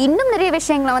இன்னும் நிறைய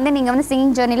விஷயங்களை வந்து நீங்கள் வந்து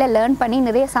சிங்கிங் ஜேர்னியில் லேர்ன் பண்ணி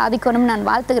நிறைய சாதிக்கணும்னு நான்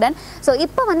வாழ்த்துக்கிறேன். ஸோ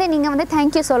இப்போ வந்து நீங்கள் வந்து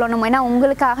தேங்க்யூ சொல்லணும். ஏன்னா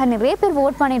உங்களுக்காக நிறைய பேர்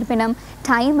ஓட் பண்ணியிருப்பினும்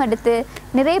டைம் எடுத்து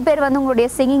நிறைய பேர் வந்து உங்களுடைய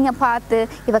சிங்கிங்கை பார்த்து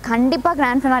இவ கண்டிப்பாக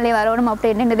கிராண்ட் ஃபினாலே வரணும்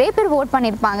அப்படின்னு நிறைய பேர் ஓட்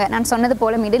பண்ணியிருப்பாங்க. நான் சொன்னது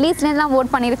போல் மிடில் ஈஸ்ட்லேருந்துலாம்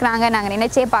ஓட் பண்ணியிருக்கிறாங்க. நாங்கள்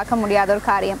நினைச்சே பார்க்க முடியாத ஒரு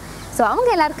காரியம். ஸோ அவங்க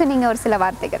எல்லாருக்கும் நீங்கள் ஒரு சில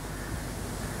வார்த்தைகள்.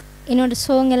 என்னோடய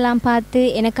சாங் எல்லாம் பார்த்து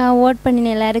எனக்காக ஓட் பண்ணின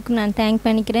எல்லாருக்கும் நான் தேங்க்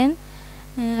பண்ணிக்கிறேன்.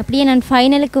 அப்படியே நான்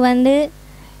ஃபைனலுக்கு வந்து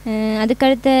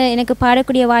அதுக்கடுத்து எனக்கு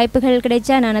பாடக்கூடிய வாய்ப்புகள்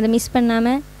கிடைச்சா நான் அதை மிஸ்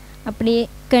பண்ணாமல் அப்படியே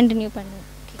கண்டினியூ பண்ணுவேன்.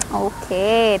 Okay,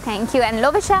 thank you. அண்ட்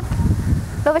லோவிஷா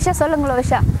சொல்லுங்க.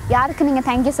 லோவிஷா, யாருக்கு நீங்கள்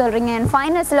தேங்க்யூ சொல்கிறீங்க? அண்ட்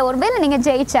ஃபைனல்ஸில் ஒருவேளை நீங்கள்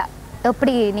ஜெயிச்சா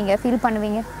எப்படி நீங்கள் ஃபீல்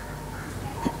பண்ணுவீங்க?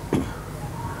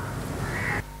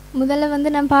 முதல்ல வந்து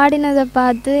நான் பாடினதை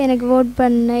பார்த்து எனக்கு ஓட்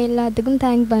பண்ண எல்லாத்துக்கும்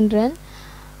தேங்க் பண்ணுறேன்.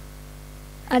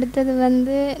 அடுத்தது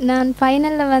வந்து நான்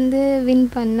ஃபைனலில் வந்து வின்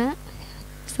பண்ண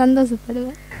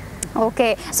சந்தோஷப்படுவேன். ஓகே,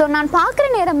 ஸோ நான் பார்க்குற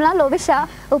நேரம்லாம் லோவிஷா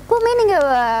எப்போவுமே நீங்கள்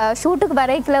ஷூட்டுக்கு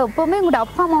வரைக்கல, எப்போவுமே உங்களோட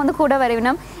அப்பா அம்மா வந்து கூட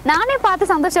வரைவினோம். நானே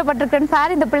பார்த்து சந்தோஷப்பட்டிருக்கேன்.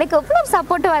 பாரு இந்த பிள்ளைக்கு எவ்வளோ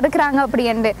சப்போர்ட்டிவாக இருக்கிறாங்க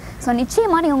அப்படின்ட்டு. ஸோ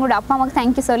நிச்சயமாக நீங்கள் உங்களோட அப்பா அம்மாவுக்கு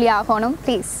தேங்க்யூ சொல்லி ஆகணும்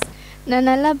ப்ளீஸ். நான்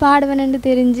நல்லா பாடுவேன்னு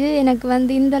தெரிஞ்சு எனக்கு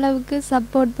வந்து இந்தளவுக்கு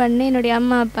சப்போர்ட் பண்ணி என்னுடைய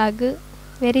அம்மா அப்பாவுக்கு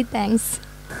very thanks.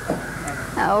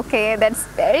 Okay, that's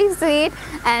very sweet.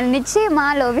 And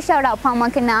நிச்சயமாக லோவிஷாவோட அப்பா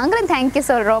அம்மாவுக்கு நாங்களும் தேங்க்யூ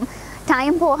சொல்கிறோம்.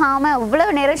 டைம் போகாமல் இவ்வளோ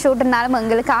நேரம் ஷூட் இருந்தாலும்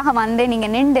எங்களுக்காக வந்து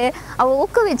நீங்கள் நின்று அவள்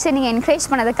ஊக்குவிச்சு நீங்கள் என்கரேஜ்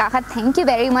பண்ணதுக்காக தேங்க்யூ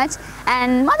வெரி மச்.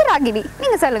 அண்ட் மதுராகினி,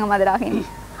 நீங்கள் சொல்லுங்கள் மதுராகினி.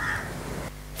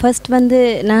 ஃபர்ஸ்ட் வந்து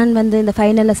நான் வந்து இந்த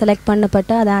ஃபைனலில் செலக்ட்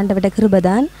பண்ணப்பட்ட அது ஆண்டவட கிருபை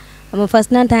தான்.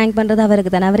 ஃபர்ஸ்ட் நான் தேங்க் பண்ணுறது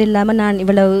அவருக்கு தான். அவர் இல்லாமல் நான்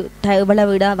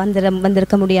இவ்வளவு இதாக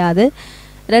வந்திருக்க முடியாது.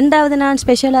 ரெண்டாவது நான்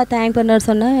ஸ்பெஷலாக தேங்க் பண்ணுறேன்னு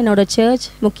சொன்னால் என்னோடய சர்ச்,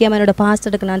 முக்கியமாக என்னோடய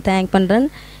பாஸ்டருக்கு நான் தேங்க் பண்ணுறேன்.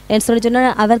 என்ன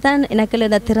சொன்னால் அவர் தான் எனக்கு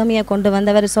இந்த திறமையை கொண்டு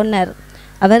வந்தவர்.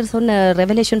 அவர் சொன்ன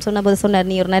ரெவலேஷன் சொன்னபோது சொன்னார்,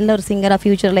 நீ ஒரு நல்ல ஒரு சிங்கராக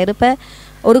ஃப்யூச்சரில் இருப்ப,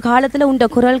 ஒரு காலத்தில் உண்ட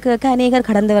குரல் கேட்க அநேகர்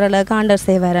கடந்து வரலுக்கு ஆண்டவர்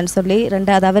செய்வார்ன்னு சொல்லி.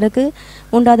 ரெண்டாவது அவருக்கு,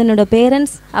 மூன்றாவது என்னோடய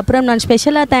பேரண்ட்ஸ். அப்புறம் நான்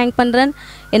ஸ்பெஷலாக தேங்க் பண்ணுறேன்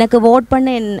எனக்கு ஓட்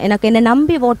பண்ண எனக்கு என்னை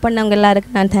நம்பி ஓட் பண்ணவங்க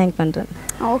எல்லாருக்கும் நான் தேங்க் பண்ணுறேன்.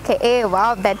 Okay,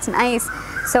 wow, that's nice.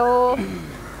 So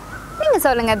நீங்கள்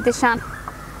சொல்லுங்கள் திஷான்.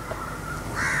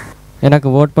 எனக்கு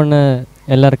ஓட் பண்ண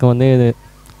எல்லாருக்கும் வந்து இது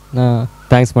நான்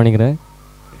தேங்க்ஸ் பண்ணிக்கிறேன்.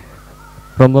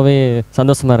 ரொம்பவே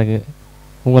சந்தோஷமாக இருக்குது.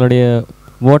 உங்களுடைய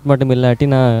ஓட் மட்டும் இல்லாட்டி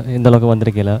நான் இந்த அளவுக்கு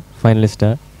வந்திருக்கல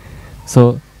ஃபைனலிஸ்ட்டாக. ஸோ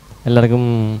எல்லாருக்கும்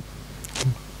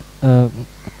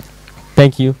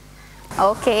thank you.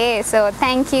 Okay, so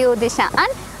thank you Disha.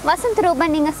 And Vasanth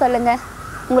Ruban, நீங்கள் சொல்லுங்கள்.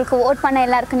 உங்களுக்கு ஓட் பண்ண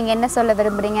எல்லாருக்கும் நீங்கள் என்ன சொல்ல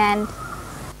விரும்புகிறீங்க? அண்ட்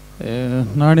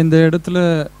நான் இந்த இடத்துல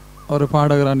ஒரு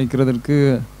பாடகராக நிற்கிறதுக்கு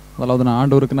அதாவது நான்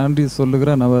ஆண்டவருக்கு நன்றி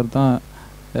சொல்லுகிறேன். அவர் தான்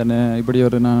என்னை இப்படி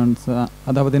ஒரு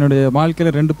அதாவது என்னுடைய வாழ்க்கையில்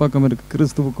 2 பக்கம் இருக்குது,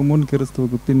 கிறிஸ்துவுக்கு முன்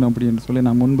கிறிஸ்துவுக்கு பின் அப்படின்னு சொல்லி.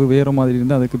 நான் முன்பு வேறு மாதிரி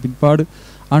இருந்தேன். அதுக்கு பிற்பாடு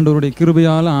ஆண்டவருடைய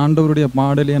கிருபையால் ஆண்டவருடைய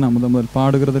பாடலையே நான் முதல்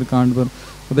பாடுகிறதற்கு ஆண்டவர்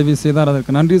உதவி செய்தார்.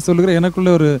 அதற்கு நன்றி சொல்லுகிறேன்.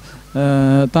 எனக்குள்ளே ஒரு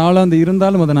தாளாந்து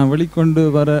இருந்தாலும் அதை நான் வெளிக்கொண்டு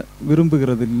வர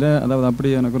விரும்புகிறது இல்லை. அதாவது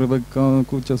அப்படி எனக்கு ஒரு வெக்கம்,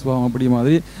 கூச்ச சுபாவம் அப்படி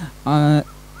மாதிரி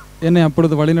என்னை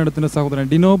அப்பொழுது வழிநடத்தின சகோதரன்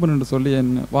டினோபன் என்று சொல்லி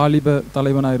என் வாலிப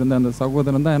தலைவனாக இருந்த அந்த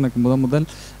சகோதரன் தான் எனக்கு முதல்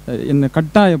என்னை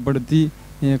கட்டாயப்படுத்தி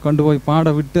கொண்டு போய்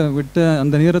பாட விட்டு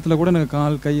அந்த நேரத்தில் கூட எனக்கு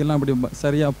கால் கையெல்லாம் அப்படி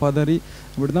சரியாக பதறி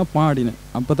இப்படி தான் பாடினேன்.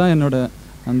 அப்போ தான் என்னோடய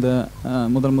அந்த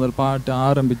முதல் பாட்டு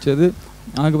ஆரம்பித்தது.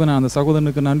 ஆகவே நான் அந்த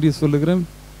சகோதரனுக்கு நன்றி சொல்லுகிறேன்.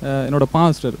 என்னோடய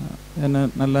பாஸ்டர் என்னை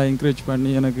நல்லா என்கரேஜ் பண்ணி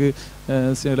எனக்கு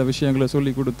சில விஷயங்களை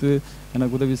சொல்லி கொடுத்து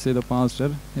எனக்கு உதவி செய்த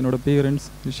பாஸ்டர், என்னோடய பேரண்ட்ஸ்,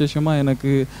 விசேஷமாக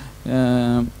எனக்கு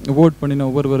ஓட் பண்ணின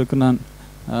ஒவ்வொருவருக்கும் நான்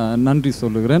நன்றி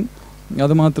சொல்லுகிறேன்.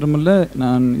 அது மாத்திரமில்லை,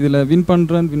 நான் இதில் வின்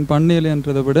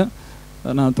பண்ணலைன்றதை விட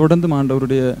நான் தொடர்ந்து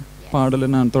ஆண்டவருடைய பாடலை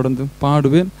நான் தொடர்ந்து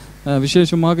பாடுவேன்.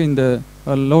 விசேஷமாக இந்த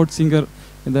லார்ட் சிங்கர்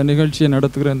இந்த நிகழ்ச்சியை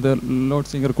நடத்துகிற இந்த லார்ட்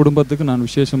சிங்கர் குடும்பத்துக்கு நான்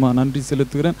விசேஷமாக நன்றி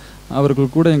செலுத்துகிறேன்.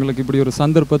 அவர்கள் கூட எங்களுக்கு இப்படி ஒரு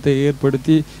சந்தர்ப்பத்தை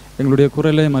ஏற்படுத்தி எங்களுடைய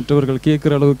குரலை மற்றவர்கள்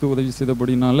கேட்குற அளவுக்கு உதவி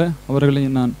செய்தபடினால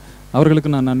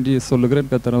அவர்களுக்கு நான் நன்றி சொல்லுகிறேன்.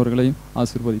 கர்த்தர் அவர்களையும்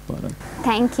ஆசீர்வதிப்பார்.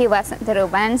 தேங்க்யூ வசந்த்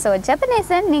ரூபன். ஸோ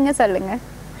ஜெபனேசன், நீங்கள் சொல்லுங்கள்.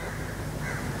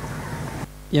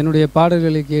 என்னுடைய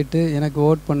பாடல்களை கேட்டு எனக்கு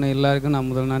ஓட் பண்ண எல்லாருக்கும் நான்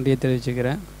முதல் நன்றியை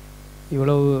தெரிவிச்சுக்கிறேன்.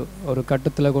 இவ்வளவு ஒரு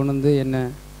கட்டத்தில் கொண்டு வந்து என்னை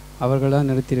அவர்கள் தான்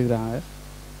நிறுத்தியிருக்கிறாங்க.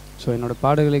 ஸோ என்னோடய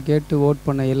பாடல்களை கேட்டு ஓட்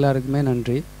பண்ண எல்லாருக்குமே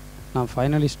நன்றி. நான்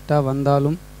ஃபைனலிஸ்ட்டாக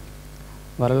வந்தாலும்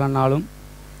வரலனாலும்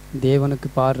தேவனுக்கு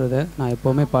பாடுறத நான்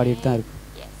எப்போவுமே பாடிட்டு தான் இருக்கேன்.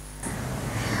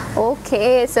 ஓகே,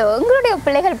 ஸோ உங்களுடைய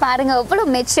பிள்ளைகள் பாருங்கள் எவ்வளோ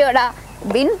மெச்சூர்டாக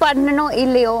வின் பண்ணணும்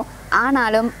இல்லையோ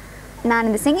ஆனாலும் நான்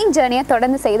இந்த சிங்கிங் ஜேர்னியை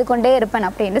தொடர்ந்து செய்து கொண்டே இருப்பேன்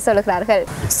அப்படின்னு சொல்லுகிறார்கள்.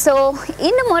 ஸோ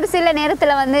இன்னும் ஒரு சில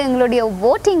நேரத்தில் வந்து எங்களுடைய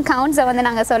ஓட்டிங் கவுண்ட்ஸை வந்து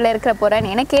நாங்கள் சொல்ல இருக்கிற போகிறேன்.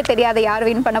 எனக்கே தெரியாத யார்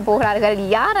வின் பண்ண போகிறார்கள்,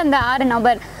 யார் அந்த 6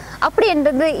 நபர்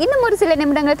அப்படின்றது இன்னும் ஒரு சில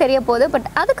நிமிடங்கள் தெரிய போகுது. பட்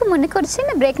அதுக்கு முன்னுக்கு ஒரு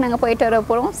சின்ன பிரேக் நாங்கள் போயிட்டு வர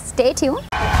போகிறோம். Stay tune.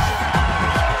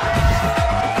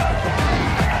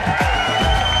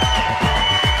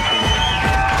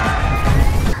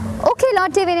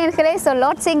 லாட் டிவி நேயர்களே, ஸோ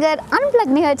லாட் சிங்கர்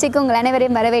அன்பிளக் நிகழ்ச்சிக்கு உங்கள்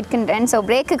அனைவரையும் வரவேற்கின்றேன். ஸோ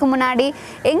பிரேக்குக்கு முன்னாடி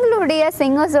எங்களுடைய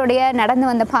சிங்கர்ஸோடைய நடந்து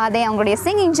வந்த பாதை, அவங்களுடைய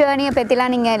சிங்கிங் ஜேர்னியை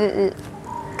பற்றிலாம் நீங்கள்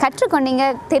கற்றுக்கொண்டீங்க,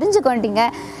 தெரிஞ்சுக்கொண்டீங்க.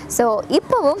 ஸோ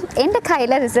இப்போவும் எந்த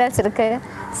கையில் ரிசல்ட்ஸ் இருக்குது.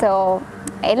 ஸோ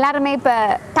எல்லாருமே இப்போ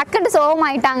டக்குன்னு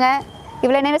சோகமாயிட்டாங்க.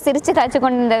 இவ்வளோ நேரம் சிரித்து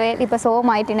கற்றுக்கொண்டிருந்தவே இப்போ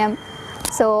சோகமாயிட்டினேன்.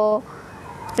 ஸோ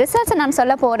ரிசல்ட்ஸை நான்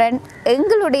சொல்ல போகிறேன்.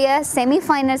 எங்களுடைய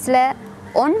செமிஃபைனல்ஸில்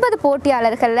 9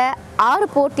 போட்டியாளர்களில் 6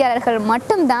 போட்டியாளர்கள்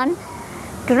மட்டும்தான்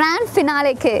கிராண்ட்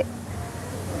ஃபினாலேக்கு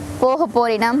போக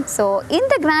போறினோம். ஸோ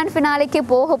இந்த கிராண்ட் ஃபினாலேக்கு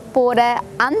போக போகிற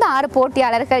அந்த 6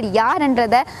 போட்டியாளர்கள்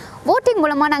யாருன்றதை ஓட்டிங்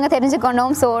மூலமாக நாங்கள்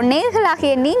தெரிஞ்சுக்கொண்டோம். ஸோ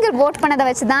நேர்களாகிய நீங்கள் ஓட் பண்ணதை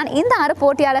வச்சு தான் இந்த 6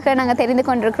 போட்டியாளர்களை நாங்கள் தெரிந்து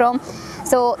கொண்டிருக்கிறோம்.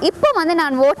 ஸோ இப்போ வந்து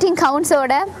நான் ஓட்டிங்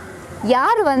கவுண்ட்ஸோட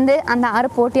யார் வந்து அந்த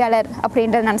 6 போட்டியாளர்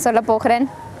அப்படின்றத நான் சொல்ல போகிறேன்.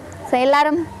 ஸோ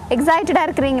எல்லோரும் எக்ஸைட்டடாக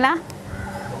இருக்கிறீங்களா?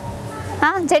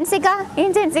 ஜென்சிகா,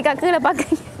 ஏன் ஜென்சிகா கீழே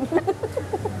பார்க்குறீங்க?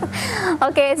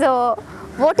 ஓகே, ஸோ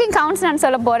ஓட்டிங் கவுண்ட்ஸ் நான்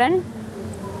சொல்ல போகிறேன்.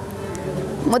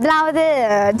 முதலாவது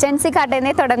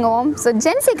ஜென்சிகாட்டேருந்தே தொடங்குவோம். ஸோ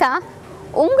ஜென்சிகா,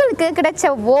 உங்களுக்கு கிடைச்ச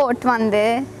ஓட் வந்து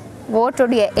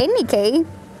ஓட்டுடைய எண்ணிக்கை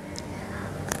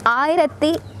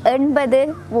 1080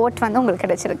 ஓட் வந்து உங்களுக்கு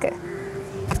கிடைச்சிருக்கு.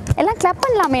 எல்லாம் கிளப்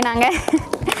பண்ணலாமே நாங்கள்.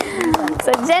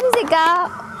 ஸோ ஜென்சிகா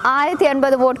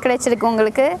 1080 ஓட் கிடைச்சிருக்கு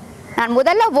உங்களுக்கு. நான்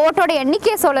முதல்ல ஓட்டோட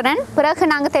எண்ணிக்கையை சொல்கிறேன், பிறகு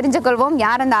நாங்கள் தெரிஞ்சுக்கொள்வோம்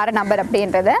யார் அந்த 6 நம்பர்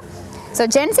அப்படின்றது. ஸோ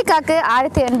ஜென்சிகாவுக்கு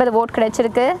 1080 ஓட்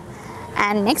கிடைச்சிருக்கு.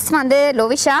 அண்ட் நெக்ஸ்ட் வந்து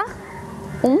லோவிஷா,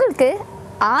 உங்களுக்கு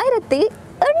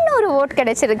 1800 ஓட்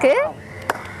கிடைச்சிருக்கு.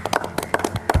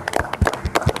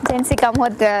 ஜென்சிகா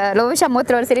லோவிஷா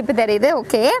மூத்தில் ஒரு சிரிப்பு தெரியுது.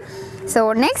 ஓகே, ஸோ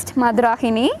நெக்ஸ்ட்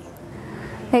மதுராகினி,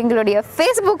 எங்களுடைய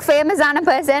ஃபேஸ்புக் ஃபேமஸான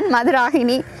பர்சன்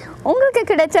மதுராகினி, உங்களுக்கு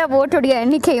கிடைச்ச ஓட்டுடைய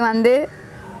எண்ணிக்கை வந்து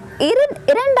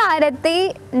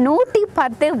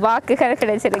 2110 வாக்குகள்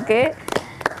கிடைச்சிருக்கு.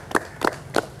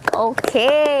 ஓகே,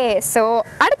 ஸோ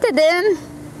அடுத்தது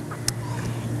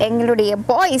எங்களுடைய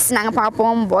பாய்ஸ் நாங்கள்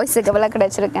பார்ப்போம் பாய்ஸுக்கு எவ்வளோ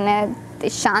கிடைச்சிருக்குன்னு.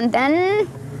 திஷாந்தன்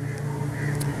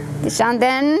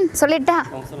சொல்லிட்டா?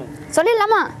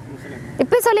 சொல்லிடலாமா?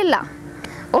 இப்போ சொல்லிடலாம்.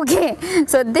 ஓகே,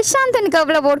 ஸோ திஷாந்தனுக்கு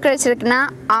எவ்வளோ ஓட் கிடைச்சிருக்குன்னா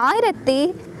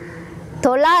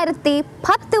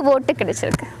 1910 ஓட்டு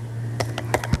கிடைச்சிருக்கு.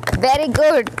 Very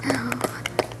good.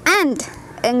 அண்ட்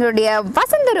எங்களுடைய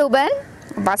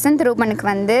வசந்த ரூபனுக்கு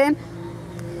வந்து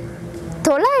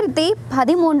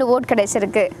 913 ஓட்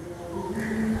கிடைச்சிருக்கு.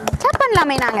 கிளப்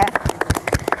பண்ணலாமே நாங்கள்.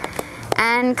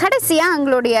 அண்ட் கடைசியாக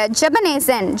எங்களுடைய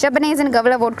ஜெபனேசனுக்கு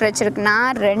எவ்வளோ ஓட் கிடைச்சிருக்குன்னா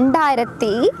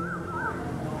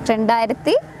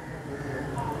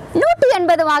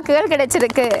 2180 வாக்குகள்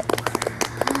கிடைச்சிருக்கு.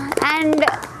 அண்ட்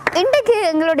இன்றைக்கு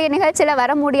எங்களுடைய நிகழ்ச்சியில்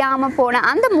வர முடியாமல் போன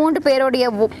அந்த 3 பேருடைய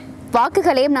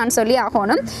வாக்குகளையும் நான் சொல்லி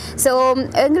ஆகணும். ஸோ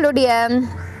எங்களுடைய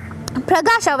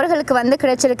பிரகாஷ் அவர்களுக்கு வந்து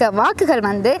கிடைச்சிருக்க வாக்குகள்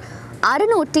வந்து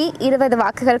 620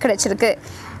 வாக்குகள் கிடைச்சிருக்கு.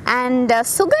 அண்ட்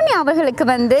சுகன்யா அவர்களுக்கு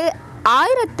வந்து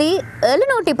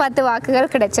 1710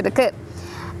 வாக்குகள் கிடைச்சிருக்கு.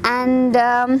 அண்ட்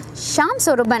ஷாம்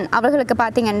சொரூபன் அவர்களுக்கு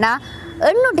பார்த்திங்கன்னா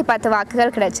 810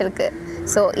 வாக்குகள் கிடைச்சிருக்கு.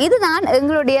 ஸோ இதுதான்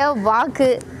எங்களுடைய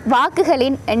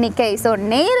வாக்குகளின் எண்ணிக்கை. ஸோ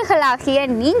நேர்களாகிய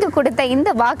நீங்கள் கொடுத்த இந்த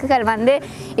வாக்குகள் வந்து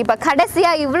இப்போ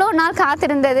கடைசியாக இவ்வளோ நாள்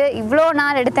காத்திருந்தது, இவ்வளோ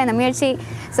நாள் எடுத்த இந்த முயற்சி.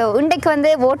 ஸோ இன்றைக்கு வந்து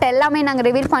ஓட்டை எல்லாமே நாங்கள்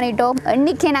ரிவீல் பண்ணிட்டோம்,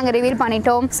 எண்ணிக்கையை நாங்கள் ரிவீல்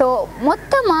பண்ணிட்டோம். ஸோ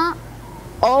மொத்தமாக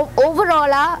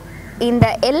ஓவராலாக இந்த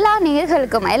எல்லா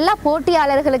நேர்களுக்கும் எல்லா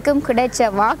போட்டியாளர்களுக்கும் கிடைச்ச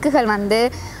வாக்குகள் வந்து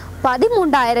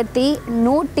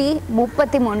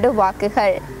 13,133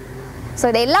 வாக்குகள். ஸோ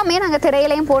இது எல்லாமே நாங்கள்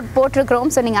திரையிலையும் போட்டிருக்கிறோம்.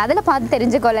 ஸோ நீங்கள் அதில் பார்த்து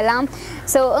தெரிஞ்சுக்கொள்ளலாம்.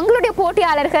 ஸோ உங்களுடைய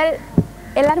போட்டியாளர்கள்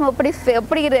எல்லோரும்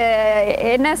எப்படி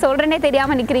என்ன சொல்கிறேன்னே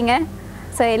தெரியாமல் நிற்கிறீங்க.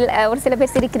 ஸோ ஒரு சில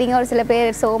பேர் சிரிக்கிறீங்க, ஒரு சில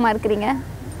பேர் சோகமாக இருக்கிறீங்க.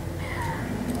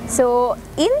 ஸோ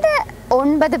இந்த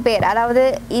 9 பேர், அதாவது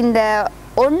இந்த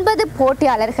 9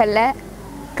 போட்டியாளர்களில்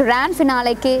கிராண்ட்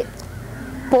ஃபினாலேக்கு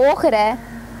போகிற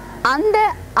அந்த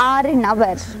 6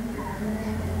 நபர்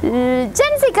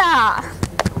ஜென்சிகா.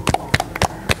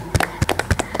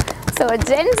 ஸோ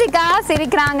ஜென்சிகா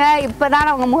சிரிக்கிறாங்க. இப்போ தான்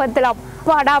அவங்க முகத்தில்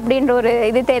அப்பாடா அப்படின்ற ஒரு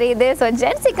இது தெரியுது. So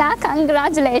ஜென்சிகா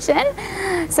congratulation.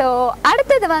 ஸோ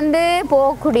அடுத்தது வந்து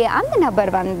போகக்கூடிய அந்த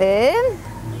நபர் வந்து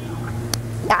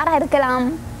யாராக இருக்கலாம்?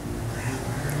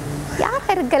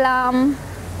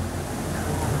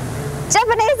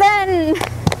 ஜெபனேசன்.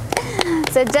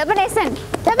 ஸோ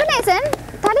ஜெபனேசன்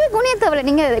தலையை குனிய தேவையில்லை,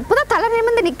 நீங்கள் இப்போ தான் தலை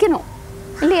நிமிர்ந்து நிற்கணும்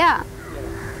இல்லையா?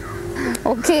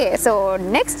 ஓகே, ஸோ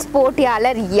நெக்ஸ்ட்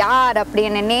போட்டியாளர் யார்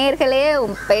அப்படின்னு நேர்களே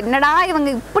என்னடா இவங்க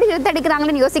இப்படி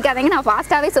இழுத்தடிக்கிறாங்கன்னு யோசிக்காதீங்க, நான்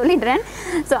ஃபாஸ்ட்டாகவே சொல்லிடுறேன்.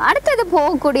 ஸோ அடுத்தது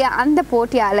போகக்கூடிய அந்த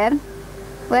போட்டியாளர்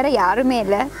வேறு யாருமே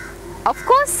இல்லை,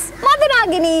 அஃப்கோர்ஸ்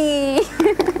மதுராகினி.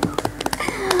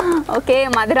 ஓகே,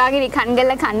 மதுராகினி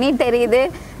கண்களில் கண்ணீர் தெரியுது.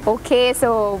 ஓகே, ஸோ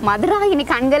மதுராகினி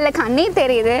கண்களில் கண்ணீர்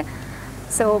தெரியுது.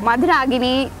 ஸோ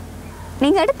மதுராகினி,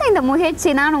 நீங்கள் எடுத்த இந்த முயற்சி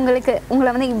தான் உங்களை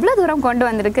வந்து இவ்வளோ தூரம் கொண்டு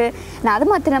வந்திருக்கு. நான் அது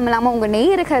மாத்திரம் இல்லாமல் உங்கள்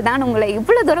நேயர்கள் தான் உங்களை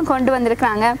இவ்வளோ தூரம் கொண்டு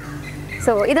வந்திருக்கிறாங்க.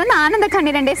 ஸோ இது வந்து ஆனந்த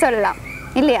கண்ணீரண்டே சொல்லலாம்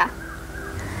இல்லையா?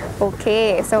 Okay,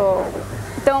 so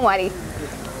don't worry,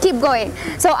 keep going.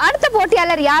 So அடுத்த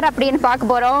போட்டியாளர் யார் அப்படின்னு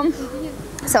பார்க்க போகிறோம்.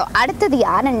 ஸோ அடுத்தது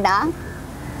யாருண்டா,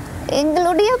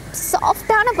 எங்களுடைய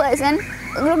சாஃப்டான பர்சன்,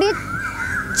 எங்களுடைய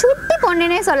சுட்டி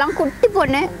பொண்ணுன்னே சொல்லலாம், குட்டி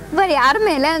பொண்ணு, வேறு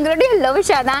யாருமே இல்லை, எங்களுடைய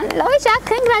லவிஷா தான். லவிஷா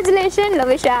கங்க்ராச்சுலேஷன்.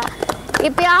 லவிஷா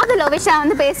இப்போயாவது லவிஷா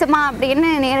வந்து பேசுமா அப்படின்னு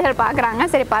நேர்கள் பார்க்குறாங்க.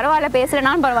 சரி பரவாயில்ல,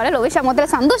 பேசுகிறேனாலும் பரவாயில்ல, லவிஷா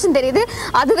முதல்ல சந்தோஷம் தெரியுது,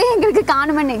 அதுவே எங்களுக்கு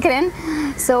காணுமென்னு நினைக்கிறேன்.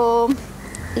 ஸோ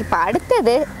இப்போ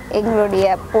அடுத்தது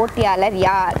எங்களுடைய போட்டியாளர்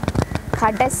யார்?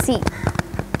 கடைசி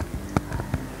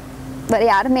வேறு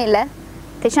யாருமே இல்லை,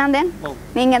 கிருஷாந்தன்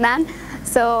நீங்கள் தான்.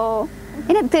 ஸோ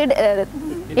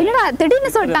என்னடா திடீர்னு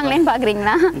சொல்லிட்டாங்களேன்னு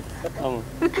பார்க்குறீங்களா?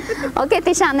 Okay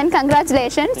திஷாந்தன்,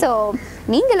 congratulation. ஸோ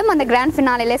நீங்களும் அந்த கிராண்ட்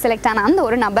ஃபினாலிலே செலக்ட் ஆன அந்த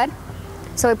ஒரு நபர்.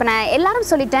 ஸோ இப்போ நான் எல்லாரும்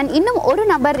சொல்லிட்டேன், இன்னும் ஒரு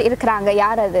நபர் இருக்கிறாங்க.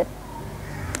 யார் அது?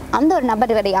 அந்த ஒரு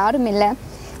நபர் வேறு யாரும் இல்லை,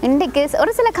 இன்றைக்கு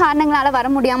ஒரு சில காரணங்களால் வர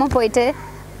முடியாமல் போயிட்டு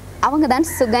அவங்க தான்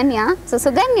சுகன்யா. ஸோ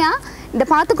சுகன்யா இதை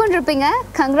பார்த்து கொண்டிருப்பீங்க,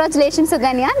 கங்க்ராச்சுலேஷன்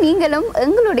சுகன்யா. நீங்களும்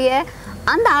எங்களுடைய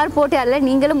அந்த 6 போட்டியாளர்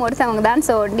நீங்களும் ஒருத்தவங்க தான்.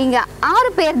 ஸோ நீங்கள் 6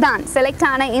 பேர் தான் செலக்ட்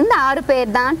ஆன, இந்த 6 பேர்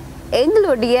தான்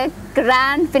எங்களுடைய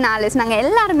கிராண்ட் ஃபினாலிஸ்ட். நாங்கள்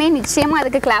எல்லாருமே நிச்சயமாக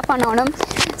அதுக்கு கிளாப் பண்ணணும்.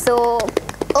 ஸோ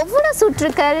எவ்வளோ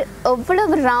சுற்றுக்கள்,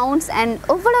 எவ்வளவு ரவுண்ட்ஸ் அண்ட்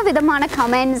எவ்வளோ விதமான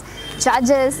கமெண்ட்ஸ்,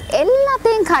 ஜட்ஜஸ்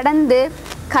எல்லாத்தையும் கடந்து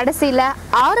கடைசியில்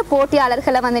 6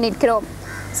 போட்டியாளர்களை வந்து நிற்கிறோம்.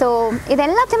 ஸோ இது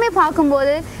எல்லாத்தையுமே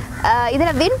பார்க்கும்போது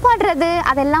இதில் வின் பண்ணுறது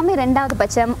அதெல்லாமே 2வது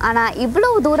பட்சம். ஆனால்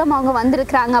இவ்வளோ தூரம் அவங்க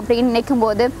வந்திருக்கிறாங்க அப்படின்னு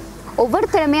நினைக்கும்போது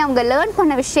ஒவ்வொருத்தருமே அவங்க லேர்ன்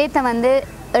பண்ண விஷயத்தை வந்து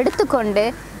எடுத்துக்கொண்டு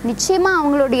நிச்சயமாக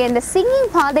அவங்களுடைய இந்த சிங்கிங்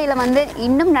பாதையில் வந்து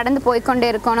இன்னும் நடந்து போய்கொண்டே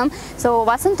இருக்கணும். ஸோ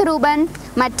வசந்த் ரூபன்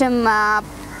மற்றும்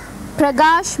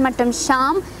பிரகாஷ் மற்றும்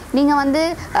ஷாம், நீங்கள் வந்து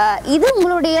இது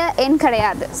உங்களுடைய எண்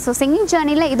கிடையாது. ஸோ சிங்கிங்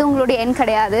ஜேர்னியில் இது உங்களுடைய எண்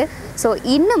கிடையாது. ஸோ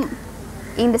இன்னும்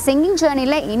இந்த சிங்கிங்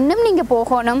ஜேர்னியில் இன்னும் நீங்கள்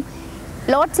போகணும்.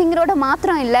 லார்ட் சிங்கரோட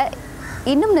மாத்திரம் இல்லை,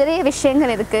 இன்னும் நிறைய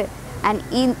விஷயங்கள் இருக்குது. அண்ட்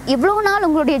இவ்வளோ நாள்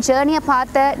உங்களுடைய ஜேர்னியை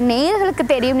பார்த்த நேயர்களுக்கு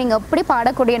தெரியும் நீங்கள் எப்படி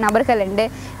பாடக்கூடிய நபர்கள் உண்டு.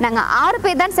 நாங்கள் 6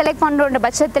 பேர் தான் செலக்ட் பண்ணுறோன்ற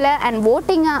பட்சத்தில் அண்ட்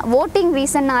ஓட்டிங்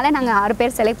ரீசன்னால் நாங்கள் 6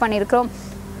 பேர் செலக்ட் பண்ணியிருக்கிறோம்.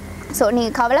 ஸோ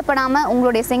நீங்கள் கவலைப்படாமல்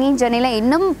உங்களுடைய சிங்கிங் ஜேர்னியில்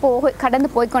இன்னும் கடந்து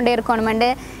போய்கொண்டே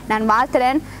இருக்கணுமெண்டு நான்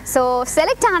வாழ்த்துறேன். ஸோ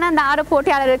செலக்ட் ஆன அந்த 6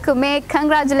 போட்டியாளருக்குமே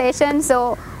கங்க்ராச்சுலேஷன். ஸோ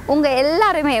உங்கள்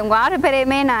எல்லாருமே உங்கள் 6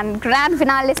 பேரையுமே நான் கிராண்ட்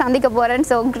ஃபினாலே சந்திக்க போகிறேன்.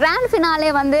 ஸோ கிராண்ட்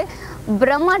ஃபினாலே வந்து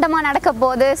பிரம்மாண்டமாக நடக்க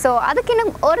போகுது. ஸோ அதுக்கு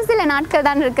இன்னும் ஒரு சில நாட்கள்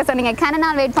தான் இருக்குது. ஸோ நீங்கள்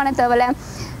நாள் வெயிட் பண்ண தேவையில்ல.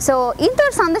 ஸோ இந்த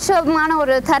ஒரு சந்தோஷமான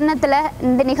ஒரு தருணத்தில்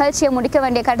இந்த நிகழ்ச்சியை முடிக்க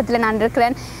வேண்டிய கட்டத்தில் நான்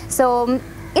இருக்கிறேன். ஸோ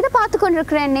இதை பார்த்து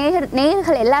கொண்டிருக்கிற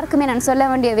நேயர்கள் எல்லாருக்குமே நான் சொல்ல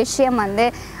வேண்டிய விஷயம் வந்து,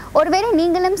 ஒருவேளை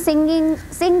நீங்களும்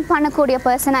சிங் பண்ணக்கூடிய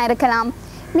பர்சனாக இருக்கலாம்.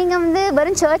 நீங்கள் வந்து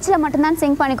வெறும் சர்ச்சில் மட்டும்தான்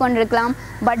சிங் பண்ணி கொண்டிருக்கலாம்.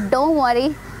 பட் டோன்ட் வரி,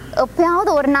 எப்பயாவது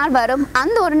ஒரு நாள் வரும்,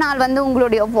 அந்த ஒரு நாள் வந்து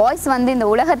உங்களுடைய வாய்ஸ் வந்து இந்த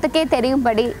உலகத்துக்கே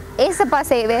தெரியும்படி ஏசப்பா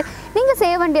செய்வார். நீங்கள்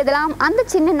செய்ய வேண்டியதெல்லாம் அந்த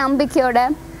சின்ன நம்பிக்கையோட,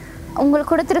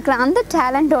 உங்களுக்கு கொடுத்துருக்குற அந்த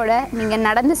டேலண்ட்டோட நீங்கள்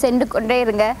நடந்து சென்று கொண்டே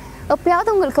இருங்க.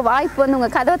 எப்பயாவது உங்களுக்கு வாய்ப்பு வந்து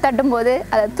உங்கள் கதவை தட்டும்போது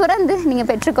அதை துறந்து நீங்கள்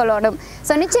பெற்றுக்கொள்ளணும்.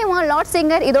 ஸோ நிச்சயமாக லார்ட்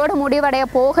சிங்கர் இதோட முடிவடைய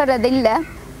போகிறதில்லை.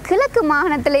 கிழக்கு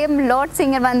மாகாணத்திலையும் லார்ட்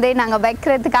சிங்கர் வந்து நாங்கள்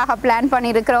வைக்கிறதுக்காக பிளான்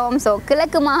பண்ணியிருக்கிறோம். ஸோ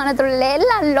கிழக்கு மாகாணத்தில் உள்ள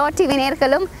எல்லா லார்ட் டிவி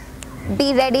நேயர்களும் be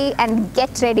ready and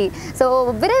get ready. So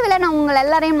விரைவில் நான் உங்கள்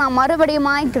எல்லாரையும் நான் மறுபடியும்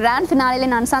கிராண்ட் ஃபினாலிலே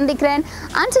நான் சந்திக்கிறேன்.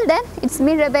 Until then, it's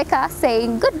me Rebecca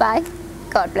saying goodbye.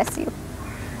 God bless you.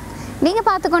 நீங்கள்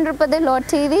பார்த்து கொண்டிருப்பது லார்ட்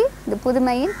டிவி, இது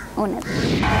புதுமையின் உணர்வு.